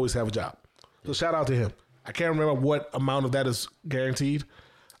and you always have a job. So shout out to him. I can't remember what amount of that is guaranteed,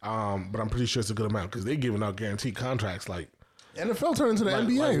 but I'm pretty sure it's a good amount because they're giving out guaranteed contracts like NFL turned into the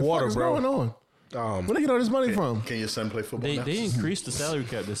NBA. like water, What's bro. going on? Where they get all this money from? Can your son play football They now? increased the salary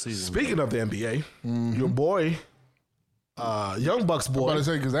cap this season. Speaking of the NBA, your boy, Young Bucks I'm about boy, to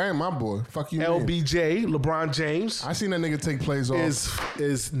say because that ain't my boy. Fuck you, man. LBJ, LeBron James, I seen that nigga take plays off.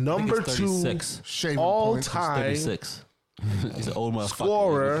 is number I think it's 2 36. Shaving all points. time 36. He's an old motherfucker.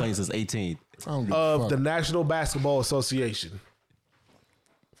 Scorer. He's been playing since 18. I don't give a of fuck. the National Basketball Association.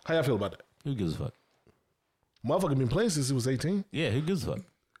 How y'all feel about that? Who gives a fuck? Motherfucker been playing since he was 18. Yeah, who gives a fuck?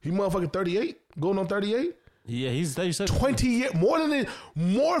 He motherfucking 38, going on 38. Yeah, he's 37. 20 years,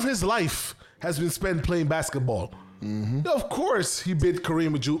 more of his life has been spent playing basketball. Of course, he bit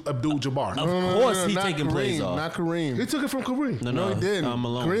Kareem Abdul-Jabbar. Of course, he not taking plays Kareem, off. Not Kareem. He took it from Kareem. No, he didn't.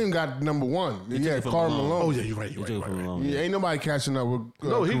 Malone. Kareem got number 1. Yeah, it from Karl Malone. Malone. Oh yeah, you're right. He You're took it right. from Right. Malone. Yeah, ain't nobody catching up with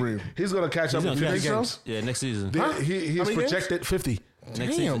No, Kareem. he's gonna catch up. He's If gonna he catch games. up. Yeah, next season. He's How many games? projected 50. Next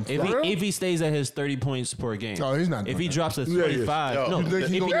Damn, season. for real? If he stays at his 30 points per game. Oh, he's not If doing he that. drops to Yeah, 25. yeah. No, You think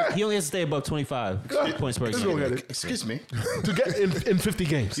he if gonna- he only has to stay above 25 points per Let's go game. get it. Excuse me. To get in 50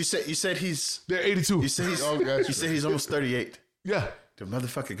 games. You said he's. They're 82. You said he's. Oh, gotcha. You said he's almost 38. Yeah, The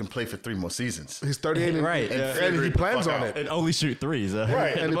motherfucker can play for 3 more seasons. he's 38. Right. And he plans on it. And only shoot threes.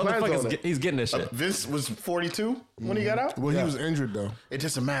 Right, and the he plans motherfucker's on it. He's getting that shit. Vince was 42 when he got out. Well, he was injured though. It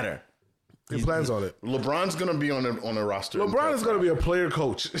doesn't matter. He plans on it. LeBron's gonna be on the roster. LeBron is going to be a player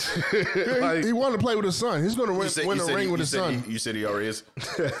coach. He wanted to play with his son. He's going to win a ring with his son. You said he already is.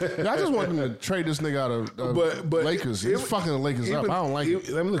 I just want him to trade this nigga out of But Lakers. He's fucking the Lakers up. I don't like it.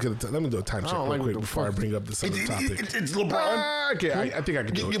 Let me look at let me do a time check real quick before I bring up this other topic. It's LeBron. Okay, I think I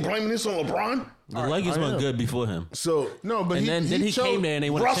can do it. You're blaming this on LeBron? The Lakers went good before him. So No, but And then he chose- came there and they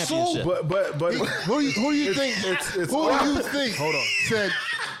won a championship. but Who you think? it's Who all- do you think? Hold on. Said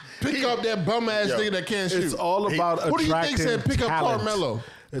pick up that bum ass nigga that can't shoot. It's all about Who do you think attracting said pick up talent. Carmelo?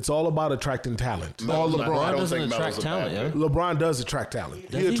 It's all about attracting talent. All LeBron. I don't doesn't think attract Melo's a talent, bad yo. pick. LeBron does attract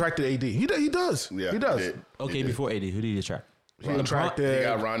talent. Does He he? attracted AD. He does. Yeah, he does. he did. Okay, before AD, who did he attract? He attracted He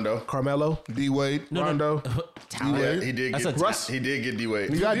got Rondo. Carmelo, D Wade. Rondo. Talent. Yeah, he did That's get a Russ. He did get D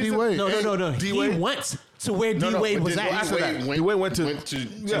Wade. You got D Wade. No. He D-Wade? went to where D Wade was at. after that, D-Wade went to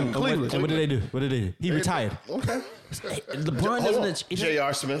Cleveland. And what did they do? What did they do? He retired. Okay. LeBron doesn't.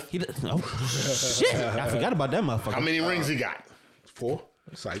 J.R. Smith. Shit! I forgot about that motherfucker. How many rings he got? 4.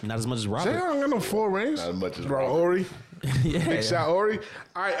 Psych. Not as much as They Robert. don't got no 4 rings. Not as much as Bro, Robert. Ori. Yeah. Big shot, Ori.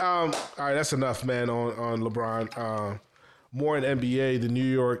 All right, that's enough, man, on LeBron. More in NBA, the New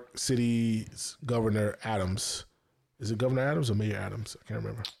York City's Governor Adams. Is it Governor Adams or Mayor Adams? I can't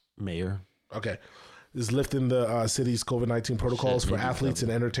remember. Mayor. Okay. Is lifting the city's COVID-19 protocols for maybe athletes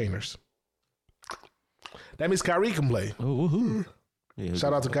and entertainers. That means Kyrie can play. Oh, woohoo. Yeah,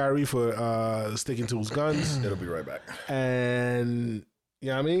 Shout out to Kyrie for sticking to his guns. It'll be right back. And, you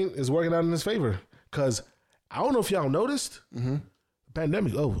know what I mean? It's working out in his favor. Because I don't know if y'all noticed, the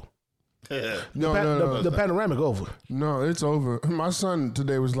pandemic over. No, The panoramic over. no, it's over. My son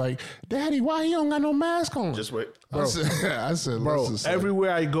today was like, "Daddy, why you don't got no mask on?" Just wait. I said, Bro, listen, son.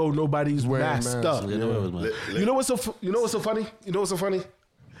 everywhere I go, nobody's Wearing masked masks. up. Yeah, no, it was mine. You know what's so funny? You know what's so funny?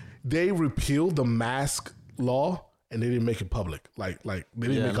 They repealed the mask law and they didn't make it public. Like they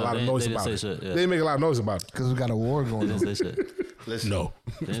didn't make a lot of noise they didn't about say it. shit, yeah. They didn't make a lot of noise about it. because we got a war They going didn't on. say shit. Listen, No,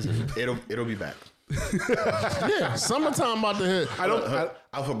 They didn't say shit. it'll be back. Yeah, summertime about to hit. I don't.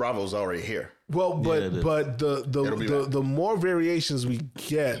 Alpha Bravo's already here. Well, but it is. but It'll be back. the more variations we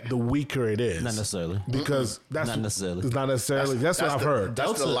get, the weaker it is. Not necessarily. Because that's Not necessarily. It's not necessarily. That's what I've heard.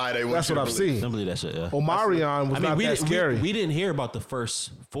 That's the lie they want That's you what to I've believe. seen. Don't believe that shit. Yeah. Omarion was not that scary. We didn't hear about the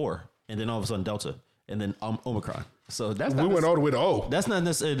first 4, and then all of a sudden Delta, and then Omicron. So that's We not went all the way to O. That's not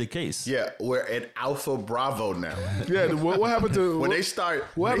necessarily the case. Yeah, we're at Alpha Bravo now. Yeah, what happened to When they start,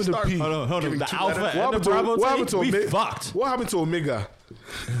 What happened they to start P? Hold on. giving The 2 Alpha letters. and the Bravo what happened to team, we Omega? fucked. What happened to Omega?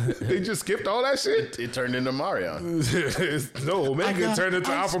 They just skipped all that shit. It turned into Marion. No, Omega turned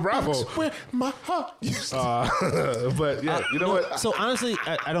into Alpha Bravo. Where my heart used to- But yeah, you know No, what? So honestly,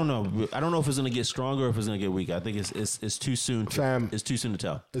 I don't know. I don't know if it's gonna get stronger or if it's gonna get weaker. I think it's too soon. Fam. It's too soon to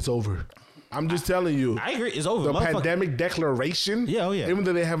tell. It's over. I'm just telling you. I agree. It's over. The Motherfucker- pandemic declaration. Yeah, oh yeah. Even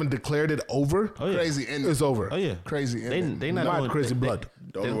though they haven't declared it over, Oh yeah. Crazy ending. it's over. Oh yeah. Crazy ending. They not Not doing- crazy they- blood.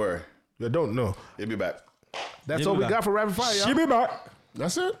 Don't worry. You don't know. It'll be back. That's Yeah, all we we got for rapid fire. She Y'all. be back.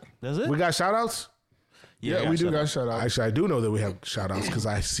 That's it. That's it. We got shout outs? Yeah, we do got shout out. Actually, I do know that we have shout outs because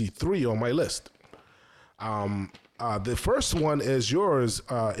I see 3 on my list. The first one is yours,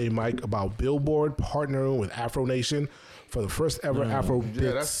 A Mike, about Billboard partnering with Afro Nation for the first ever Afro Beats.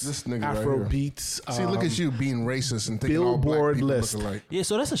 Yeah, that's this nigga right Afro here. Beats. See, look at you being racist and thinking all black Billboard people list. look alike. Yeah,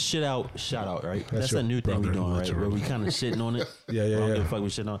 so that's a shout out, right? That's your a new thing we're brother, doing, right? literally. Where we kind of shitting on it. Yeah, I don't yeah. give a fuck we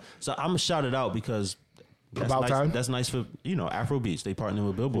shitting on. So I'm gonna shout it out because that's About nice. time? That's nice for Afro Beats. They partner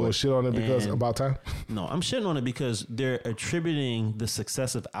with Billboard. Well, shit on it because And- about time. No, I'm shitting on it because they're attributing the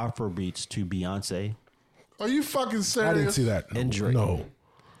success of Afro Beats to Beyonce. Are you fucking serious? I didn't see that. And Drake. No.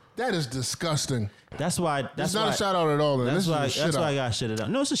 That is disgusting. That's why. That's It's not why, a shout out at all. Then. That's This why. is a shit That's why I out. got shitted out.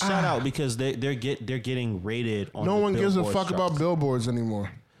 No, it's a shout out because they're getting rated on. No the one gives a Billboard fuck about charts. billboards anymore.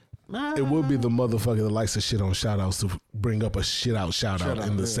 It would be the motherfucker that likes to shit on shout outs to bring up a shout out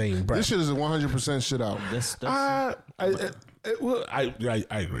in the same breath. This shit is a 100% shit out. That's I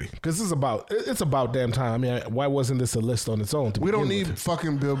agree because it's about damn time. I mean, why wasn't this a list on its own? We don't begin need with?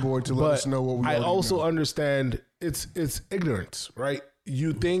 fucking billboard to let But us know what we. I already also know. understand it's ignorance, right?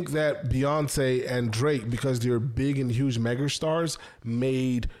 You think that Beyonce and Drake, because they're big and huge mega stars,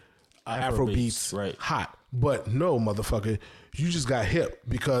 made Afrobeats right. hot. But no, motherfucker, you just got hip.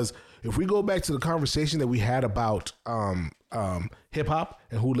 Because if we go back to the conversation that we had about hip hop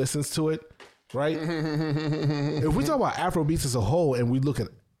and who listens to it, right? If we talk about Afrobeats as a whole and we look at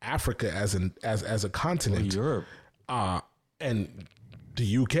Africa as a continent, Europe. and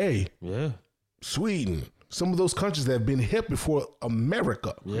the UK, Yeah. Sweden, some of those countries that have been hip before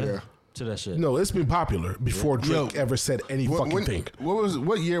America. Yeah. To that shit. No, it's been popular before Drake ever said any fucking thing.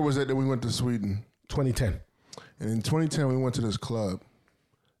 What year was it that we went to Sweden? 2010. And in 2010, we went to this club.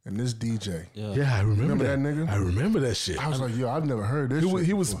 and this DJ. Yeah, I remember that nigga? I remember that shit. I was like, yo, I've never heard this.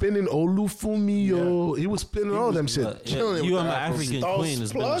 He was spinning Olufumio. He was spinning all them shit. Chilling You with and the my Afro African Those queen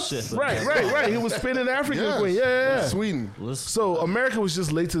has been the plus? shit. Right. He was spinning African Yes. Queen. Yeah. Sweden. So America was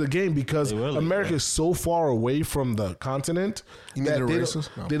just late to the game because They were late, America is so far away from the continent You need that to they erase don't, us?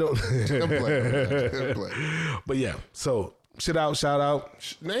 No. they don't. Good play. But yeah, so shout out.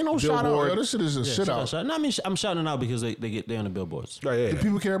 There ain't no shout out. Billboard. Yo, this shit is a shit out. No, I mean, I'm shouting out because they're on the billboards. Oh, yeah. Do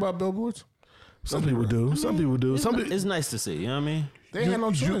people care about billboards? Some people do. Some people do. Some people. It's nice to see. You know what I mean? They had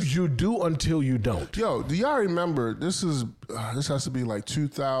no choice. You do until you don't. Yo, do y'all remember? This has to be like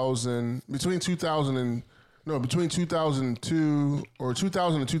 2000, between 2002 or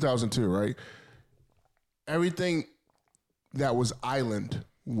 2000 and 2002, right? Everything that was island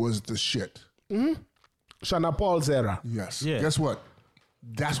was the shit. Shana Paul's era. Yes. Yeah. Guess what?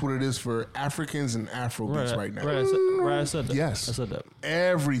 That's what it is for Africans and Afrobeats right now. I said that. Yes. I said that.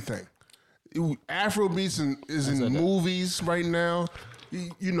 Everything. Afrobeats is in movies right now.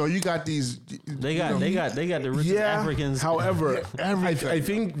 You know, you got these. They got the richest Yeah. Africans. However, everything. I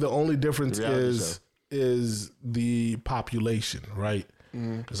think the only difference The reality is the population, right?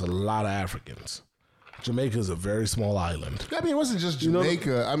 There's a lot of Africans. Jamaica is a very small island. I mean, it wasn't just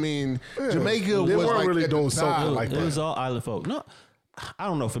Jamaica. I mean, Jamaica They was weren't like really at the doing time. something like It that. was all island folk. No, I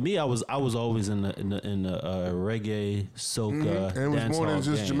don't know. For me, I was always in the reggae, soca, And it was more than dancehall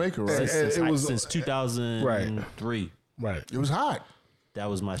just game. Jamaica, right? Since 2003. Right. It was hot. That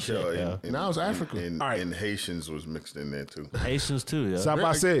was my shit. Yo, Yeah. Now it's Africa. And Haitians was mixed in there too. Haitians too. Yeah.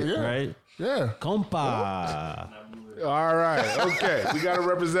 Sabase. Yeah. Right. Yeah. Compa. All right. Okay. We got a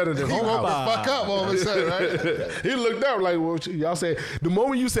representative. He woke the fuck up all of a sudden, right? He looked up like, what y'all say? The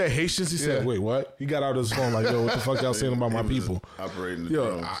moment you said Haitians, he said, Yeah. wait, what? He got out his phone like, yo, what the fuck y'all saying about my He was people? operating the Yo,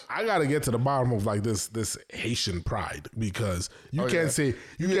 drones. I gotta get to the bottom of like this Haitian pride because you can't say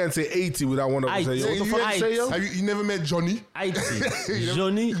 80 without one of them say, yo, what the fuck you say, yo? Have you never met Johnny? Haiti.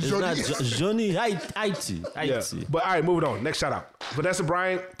 Johnny. It's Johnny. not Johnny. Haiti. Yeah. But all right, moving on. Next shout out. Vanessa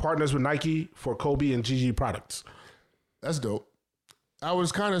Bryant partners with Nike for Kobe and GG products. That's dope. I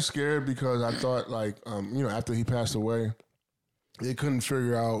was kind of scared because I thought after he passed away, they couldn't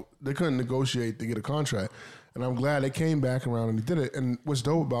negotiate to get a contract. And I'm glad they came back around and they did it. And what's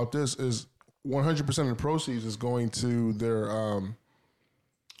dope about this is 100% of the proceeds is going to their,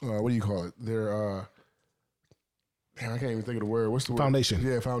 what do you call it? Their, I can't even think of the word. What's the word? Foundation.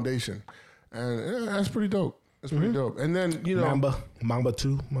 Yeah, foundation. And that's pretty dope. That's pretty dope. And then, Mamba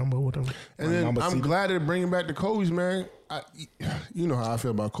 2, Mamba whatever. and then Mamba I'm CD. glad they're bringing back the Kobe's, man. You know how I feel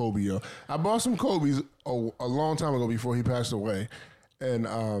about Kobe, yo. I bought some Kobe's a long time ago before he passed away, and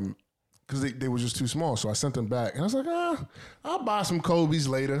because they were just too small, so I sent them back. And I was like, I'll buy some Kobe's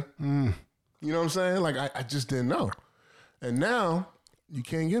later. You know what I'm saying? Like I just didn't know, and now you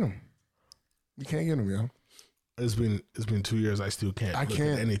can't get them. You can't get them, yo. It's been 2 years. I still can't. I look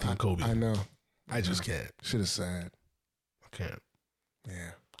can't at anything Kobe. I know. I just can't. Shit is sad. I can't.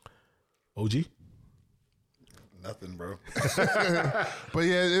 Yeah. OG. Nothing, bro. But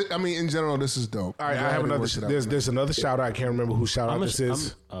yeah, I mean, in general, this is dope. All right, I have another. There's another shout out. I can't remember who shout out this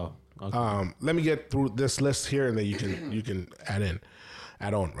is. Okay. Let me get through this list here, and then you can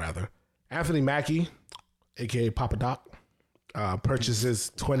add on rather. Anthony Mackie, aka Papa Doc,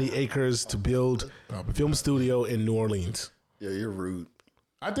 purchases 20 acres to build a film studio in New Orleans. Yeah, you're rude.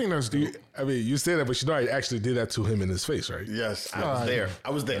 I think that's dope. I mean, you say that, but you know I actually did that to him in his face, right? Yes, I was there. I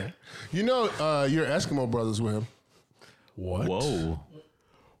was there. You know, you're Eskimo brothers with him. What? Whoa.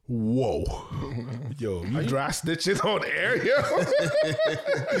 Yo, you dry snitching on air, yo?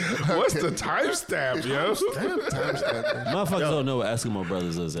 What's the timestamp, yo? Motherfuckers don't know what Eskimo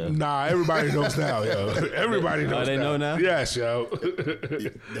Brothers is. Nah, everybody knows now, yo. Everybody knows they know now? Yes, yo.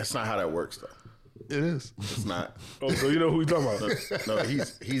 That's not how that works, though. It is. It's not. Oh, so you know who we talking about? No,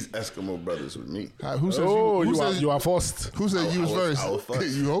 he's Eskimo brothers with me. Who says Oh, who says, you are forced. Who said you was first? I was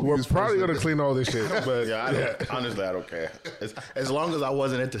first. You hope you We're was probably first. gonna clean all this shit, but Yeah, honestly, I don't care. As long as I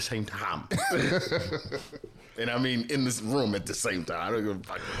wasn't at the same time. And I mean, in this room at the same time. I don't give a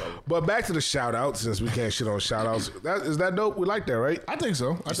fuck about it. But back to the shout outs, since we can't shit on shout outs. Is that dope? We like that, right? I think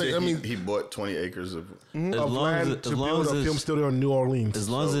so. I mean, He bought 20 acres of. As Of long as, land it- to as long build as a film this, studio in New Orleans. as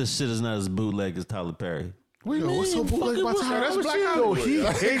long as this shit is not as bootleg as Tyler Perry. what do you mean? What's so bootleg about Tyler? That's Black Yo, Hollywood. he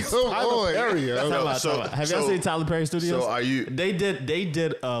hates Come Tyler on. Perry, yo. Talk about- talk about- Have y'all seen Tyler Perry Studios? So are you? They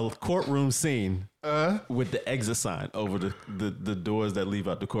did a courtroom scene with the exit sign over the doors that leave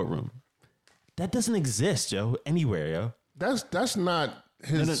out the courtroom. That doesn't exist, yo, anywhere, yo. That's not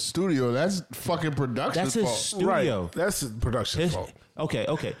his studio. That's fucking production. That's his fault. studio. Right. That's production His- fault.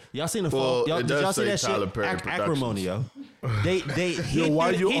 okay. Y'all seen the Well, fall? it Did does y'all see say that Tyler shit? Perry Productions. Acrimony, yo. Yo, why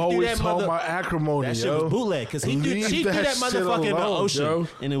you always talking about acrimony, That shit yo? was bootleg because she Leave threw that that shit motherfucker in the alone, ocean, yo.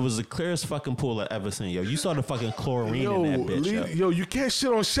 and it was the clearest fucking pool I ever seen. Yo, you saw the fucking chlorine Yo, in that bitch. Yo. you can't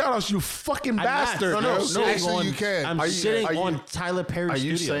shit on shout-outs, you fucking bastard. No, yo. Actually, you can. I'm Are you- shitting are you- on Tyler Perry Are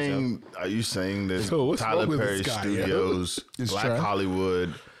you Studios. saying? Are you saying that Yo, what's Tyler wrong with Perry this guy, yo? Studios, It's Black trash.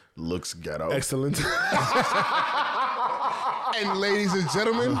 Hollywood, looks ghetto? Excellent. And ladies and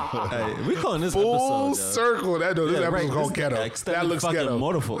gentlemen, Hey, we calling this Full episode, yo. circle. This episode called ghetto. Extended That looks fucking ghetto.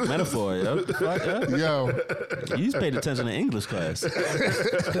 metaphor, yo. Fuck, yo. yo, You just paid attention to English class.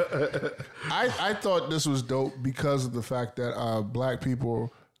 I thought this was dope because of the fact that black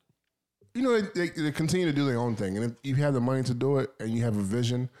people, you know, they continue to do their own thing, and if you have the money to do it and you have a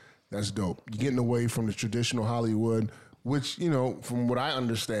vision, that's dope. You're getting away from the traditional Hollywood, which, you know, from what I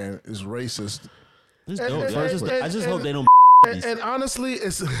understand, is racist. It's dope, yo. I just hope they don't. And honestly,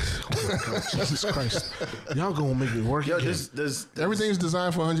 it's oh my God, Jesus Christ, y'all gonna make me work Yo, again. there's Everything's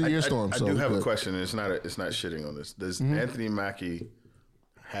designed for 100-year storm. I so do have a good. question. And it's not shitting on this. Does Anthony Mackie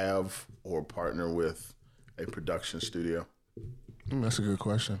have or partner with a production studio? That's a good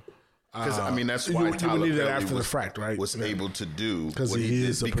question. Because I mean, that's you why would Tyler need that Perry after the was, fact, right? was able to do 'Cause what he he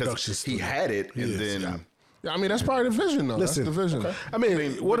is did a because production he studio. had it, He and is, then yeah. Yeah, I mean, that's part of the vision, though. Listen, that's the vision. I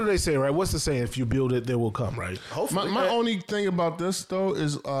mean, what do they say, right? What's the saying? If you build it, they will come, right? hopefully, My only thing about this, though,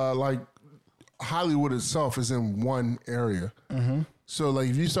 is like Hollywood itself is in one area. Mm-hmm. So, like,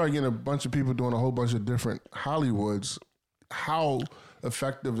 if you start getting a bunch of people doing a whole bunch of different Hollywoods, how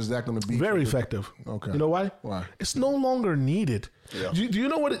effective is that going to be? Very effective. Okay. You know why? Why? It's no longer needed. Yeah. Do you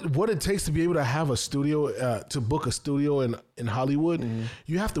know what it takes to be able to have a studio, to book a studio in Hollywood? Mm-hmm.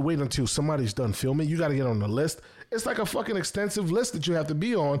 You have to wait until somebody's done filming. You got to get on the list. It's like a fucking extensive list that you have to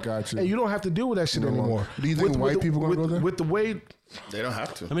be on. Gotcha. And you don't have to deal with that shit anymore. Do you think white people gonna go there? With the way... they don't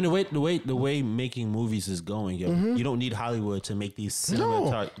have to. I mean, the way making movies is going, yo. You don't need Hollywood to make these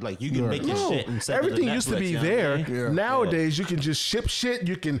cinema like you can make your shit and send everything it to used to Netflix, be you know what I there. mean? Yeah. Nowadays, you can just ship shit,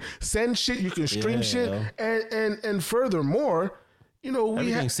 you can send shit, you can stream Yeah. shit, and furthermore, you know, we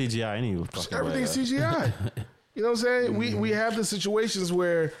have Everything's CGI anyway. everything's CGI. You know what I'm saying? We have the situations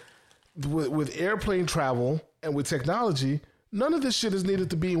where with airplane travel and with technology, none of this shit is needed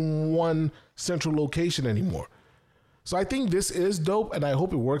to be in one central location anymore. So I think this is dope, and I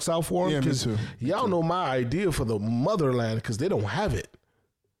hope it works out for them. Yeah, me Because too. y'all know my idea for the motherland, because they don't have it.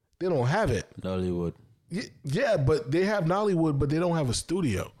 They don't have it. Hollywood. Yeah, but they have Nollywood, but they don't have a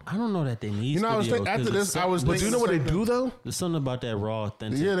studio. I don't know that they need. You know, I was studio, thinking, after 'cause this, I was But thinking. do you know what they do though? there's something about that raw,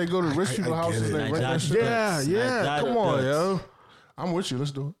 authentic. Yeah, they go to rich people I get houses. it. They rent that Nice. shit. Yeah, yeah. Like, Come on, that's- yo. I'm with you.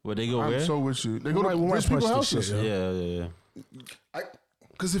 Let's do it. Where they go I'm where? so with you. They go We to might rich punch people this shit, houses. yo. Yeah.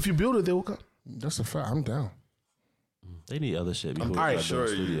 Because if you build it, they will come. That's a fact. I'm down. They need other shit before all right, they start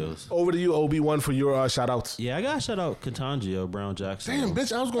doing sure. studios. Over to you, OB1, for your shout outs. Yeah, I gotta shout out Katangio, Brown Jackson. Damn,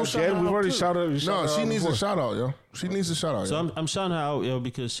 bitch, I was going to shout Again, her we've out already too. shouted No, her she out needs before. a shout out, yo. She needs a shout out. So yo. I'm shouting her out, yo,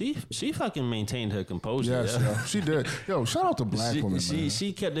 because she fucking maintained her composure. Yes, yo. yo. She did. Yo, shout out to black women, man.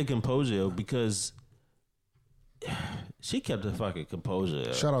 She kept the composure, yo, because she kept the fucking composure.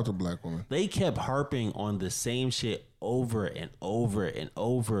 Yo. Shout out to black women. They kept harping on the same shit over and over and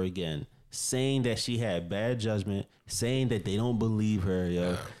over again, saying that she had bad judgment, saying that they don't believe her,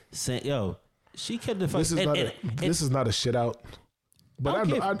 yo. Saying, yo, she kept the fucking. This is not a shit out. But I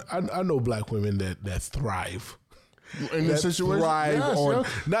don't I know black women that thrive. In this That situation, thrive yes, on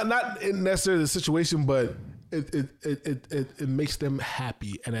yo. not in necessarily the situation, but it makes them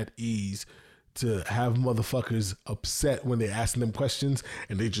happy and at ease to have motherfuckers upset when they asking them questions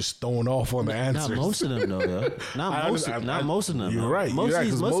and they just throwing off on the answers. Not most of them though, yo. Not most of them. You're yo. right. Most You're right,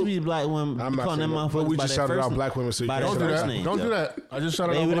 of 'cause most of most- these black women I'm not calling them saying that, but motherfuckers we by just their shouted first out name. black women, so you By can't their Don't do first that. name, Don't yo. do that. I just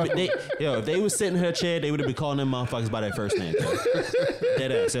shouted They out would black have, women. if they was sitting in her chair, they would have been calling them motherfuckers by their first name.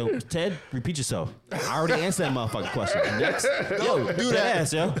 Dead ass. So Ted, repeat yourself. I already answered that motherfucking question. Next, yo, do dead that.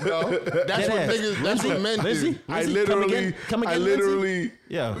 ass, yo. That's Dead what ass. niggas. That's what men do. I Lindsay, literally, come again, Lindsay? literally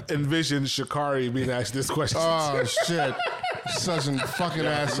Yeah. envisioned Shakari being asked this question. Oh shit! Such a fucking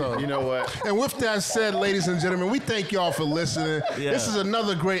asshole. You know what? And with that said, ladies and gentlemen, we thank y'all for listening. Yeah. This is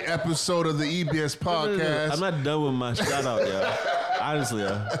another great episode of the EBS podcast. I'm not done with my shout out, yo. Honestly,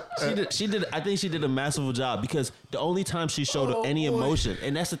 yo. She did. I think she did a massive job because the only time she showed any emotion,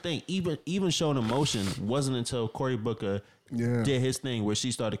 and that's the thing, even showing emotion wasn't until Cory Booker did his thing where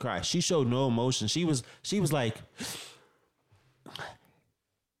she started crying. She showed no emotion. She was like,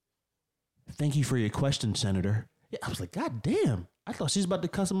 "Thank you for your question, Senator." Yeah, I was like, God damn. I thought she was about to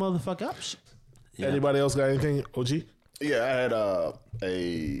cuss a motherfucker up. Yeah. Anybody else got anything? OG? Yeah, I had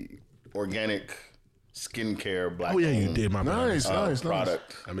a organic skincare black. Oh yeah, you did, my man. Nice.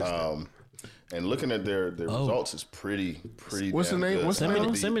 product. I missed that. And looking at their results is pretty. What's the name? Good. What's the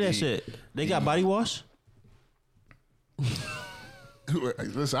name? Send me that shit. They got body wash?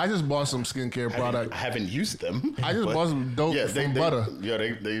 Listen, I just bought some skincare product. I haven't used them. I just bought some dope from butter. Yeah,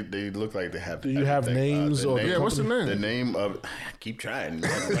 they look like they have. Do you have names or what's the name? The name of keep trying.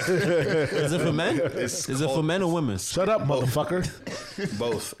 Is it for men? Is it for men or women? Shut up, motherfucker.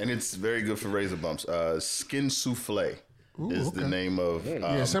 Both, and it's very good for razor bumps. Skin Souffle is the name of.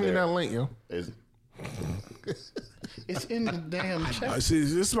 Send me that link, yo. It's in the damn chat. See,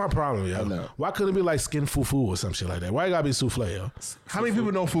 this is my problem, yo. Why couldn't it be like skin fufu or some shit like that? Why you gotta be souffle, yo? How many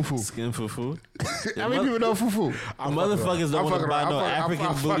people know fufu? Skin fufu? How many people know fufu? Motherfuckers don't want to buy no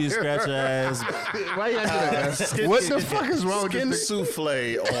African booty scratcher ass. Why you gotta do that? What the fuck is wrong with Skin this thing?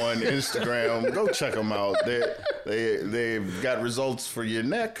 Souffle on Instagram. Go check them out. They've got results for your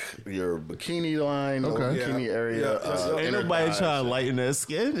neck, your bikini line, or bikini area. Ain't nobody trying to lighten their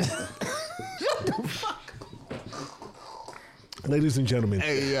skin. Ladies and gentlemen,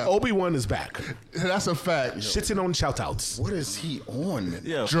 Obi-Wan is back. That's a fact. Shitting on shout-outs. What is he on?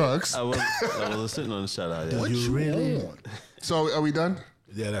 Yeah, Drugs. I was sitting on the shout out. What you really on? So are we done?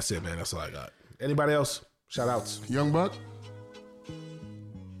 Yeah, that's it, man. That's all I got. Anybody else? Shout-outs. Young Buck?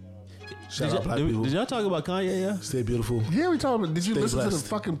 Shout out black people. Did y'all talk about Kanye? Yeah. Stay beautiful. Yeah, we talking about. Did you Stay listen to blessed. the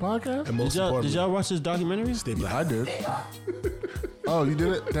fucking podcast? And most Did importantly, y'all watch this documentary? stay black. I did. Oh, you did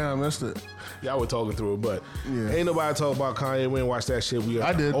it? Damn, I missed it. Y'all were talking through it, but ain't nobody talk about Kanye. We didn't watch that shit. We are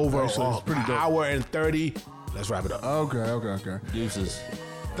I did. over Actually, it's pretty an dope. hour and 30. Let's wrap it up. Okay. Deuces.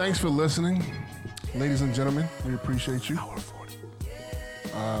 Thanks for listening, ladies and gentlemen. We appreciate you. Hour 40.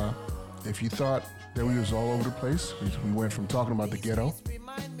 If you thought that we was all over the place, we went from talking about the ghetto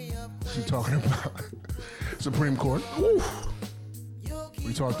to talking about Supreme Court. Oof.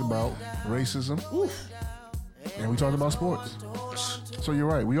 We talked about racism. Oof. And we talked about sports. So you're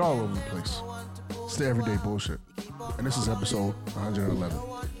right. We all over the place. It's the everyday bullshit. And this is episode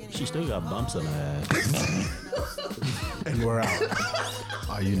 111. She still got bumps on her ass. And we're out.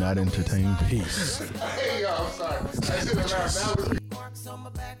 Are you not entertained? Peace. Hey, yo, I'm sorry. Marks on my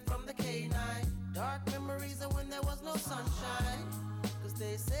back from the K9. Dark memories of when there was no sunshine. Cause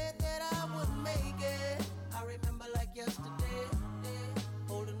they said that I wouldn't make it. I remember like yesterday.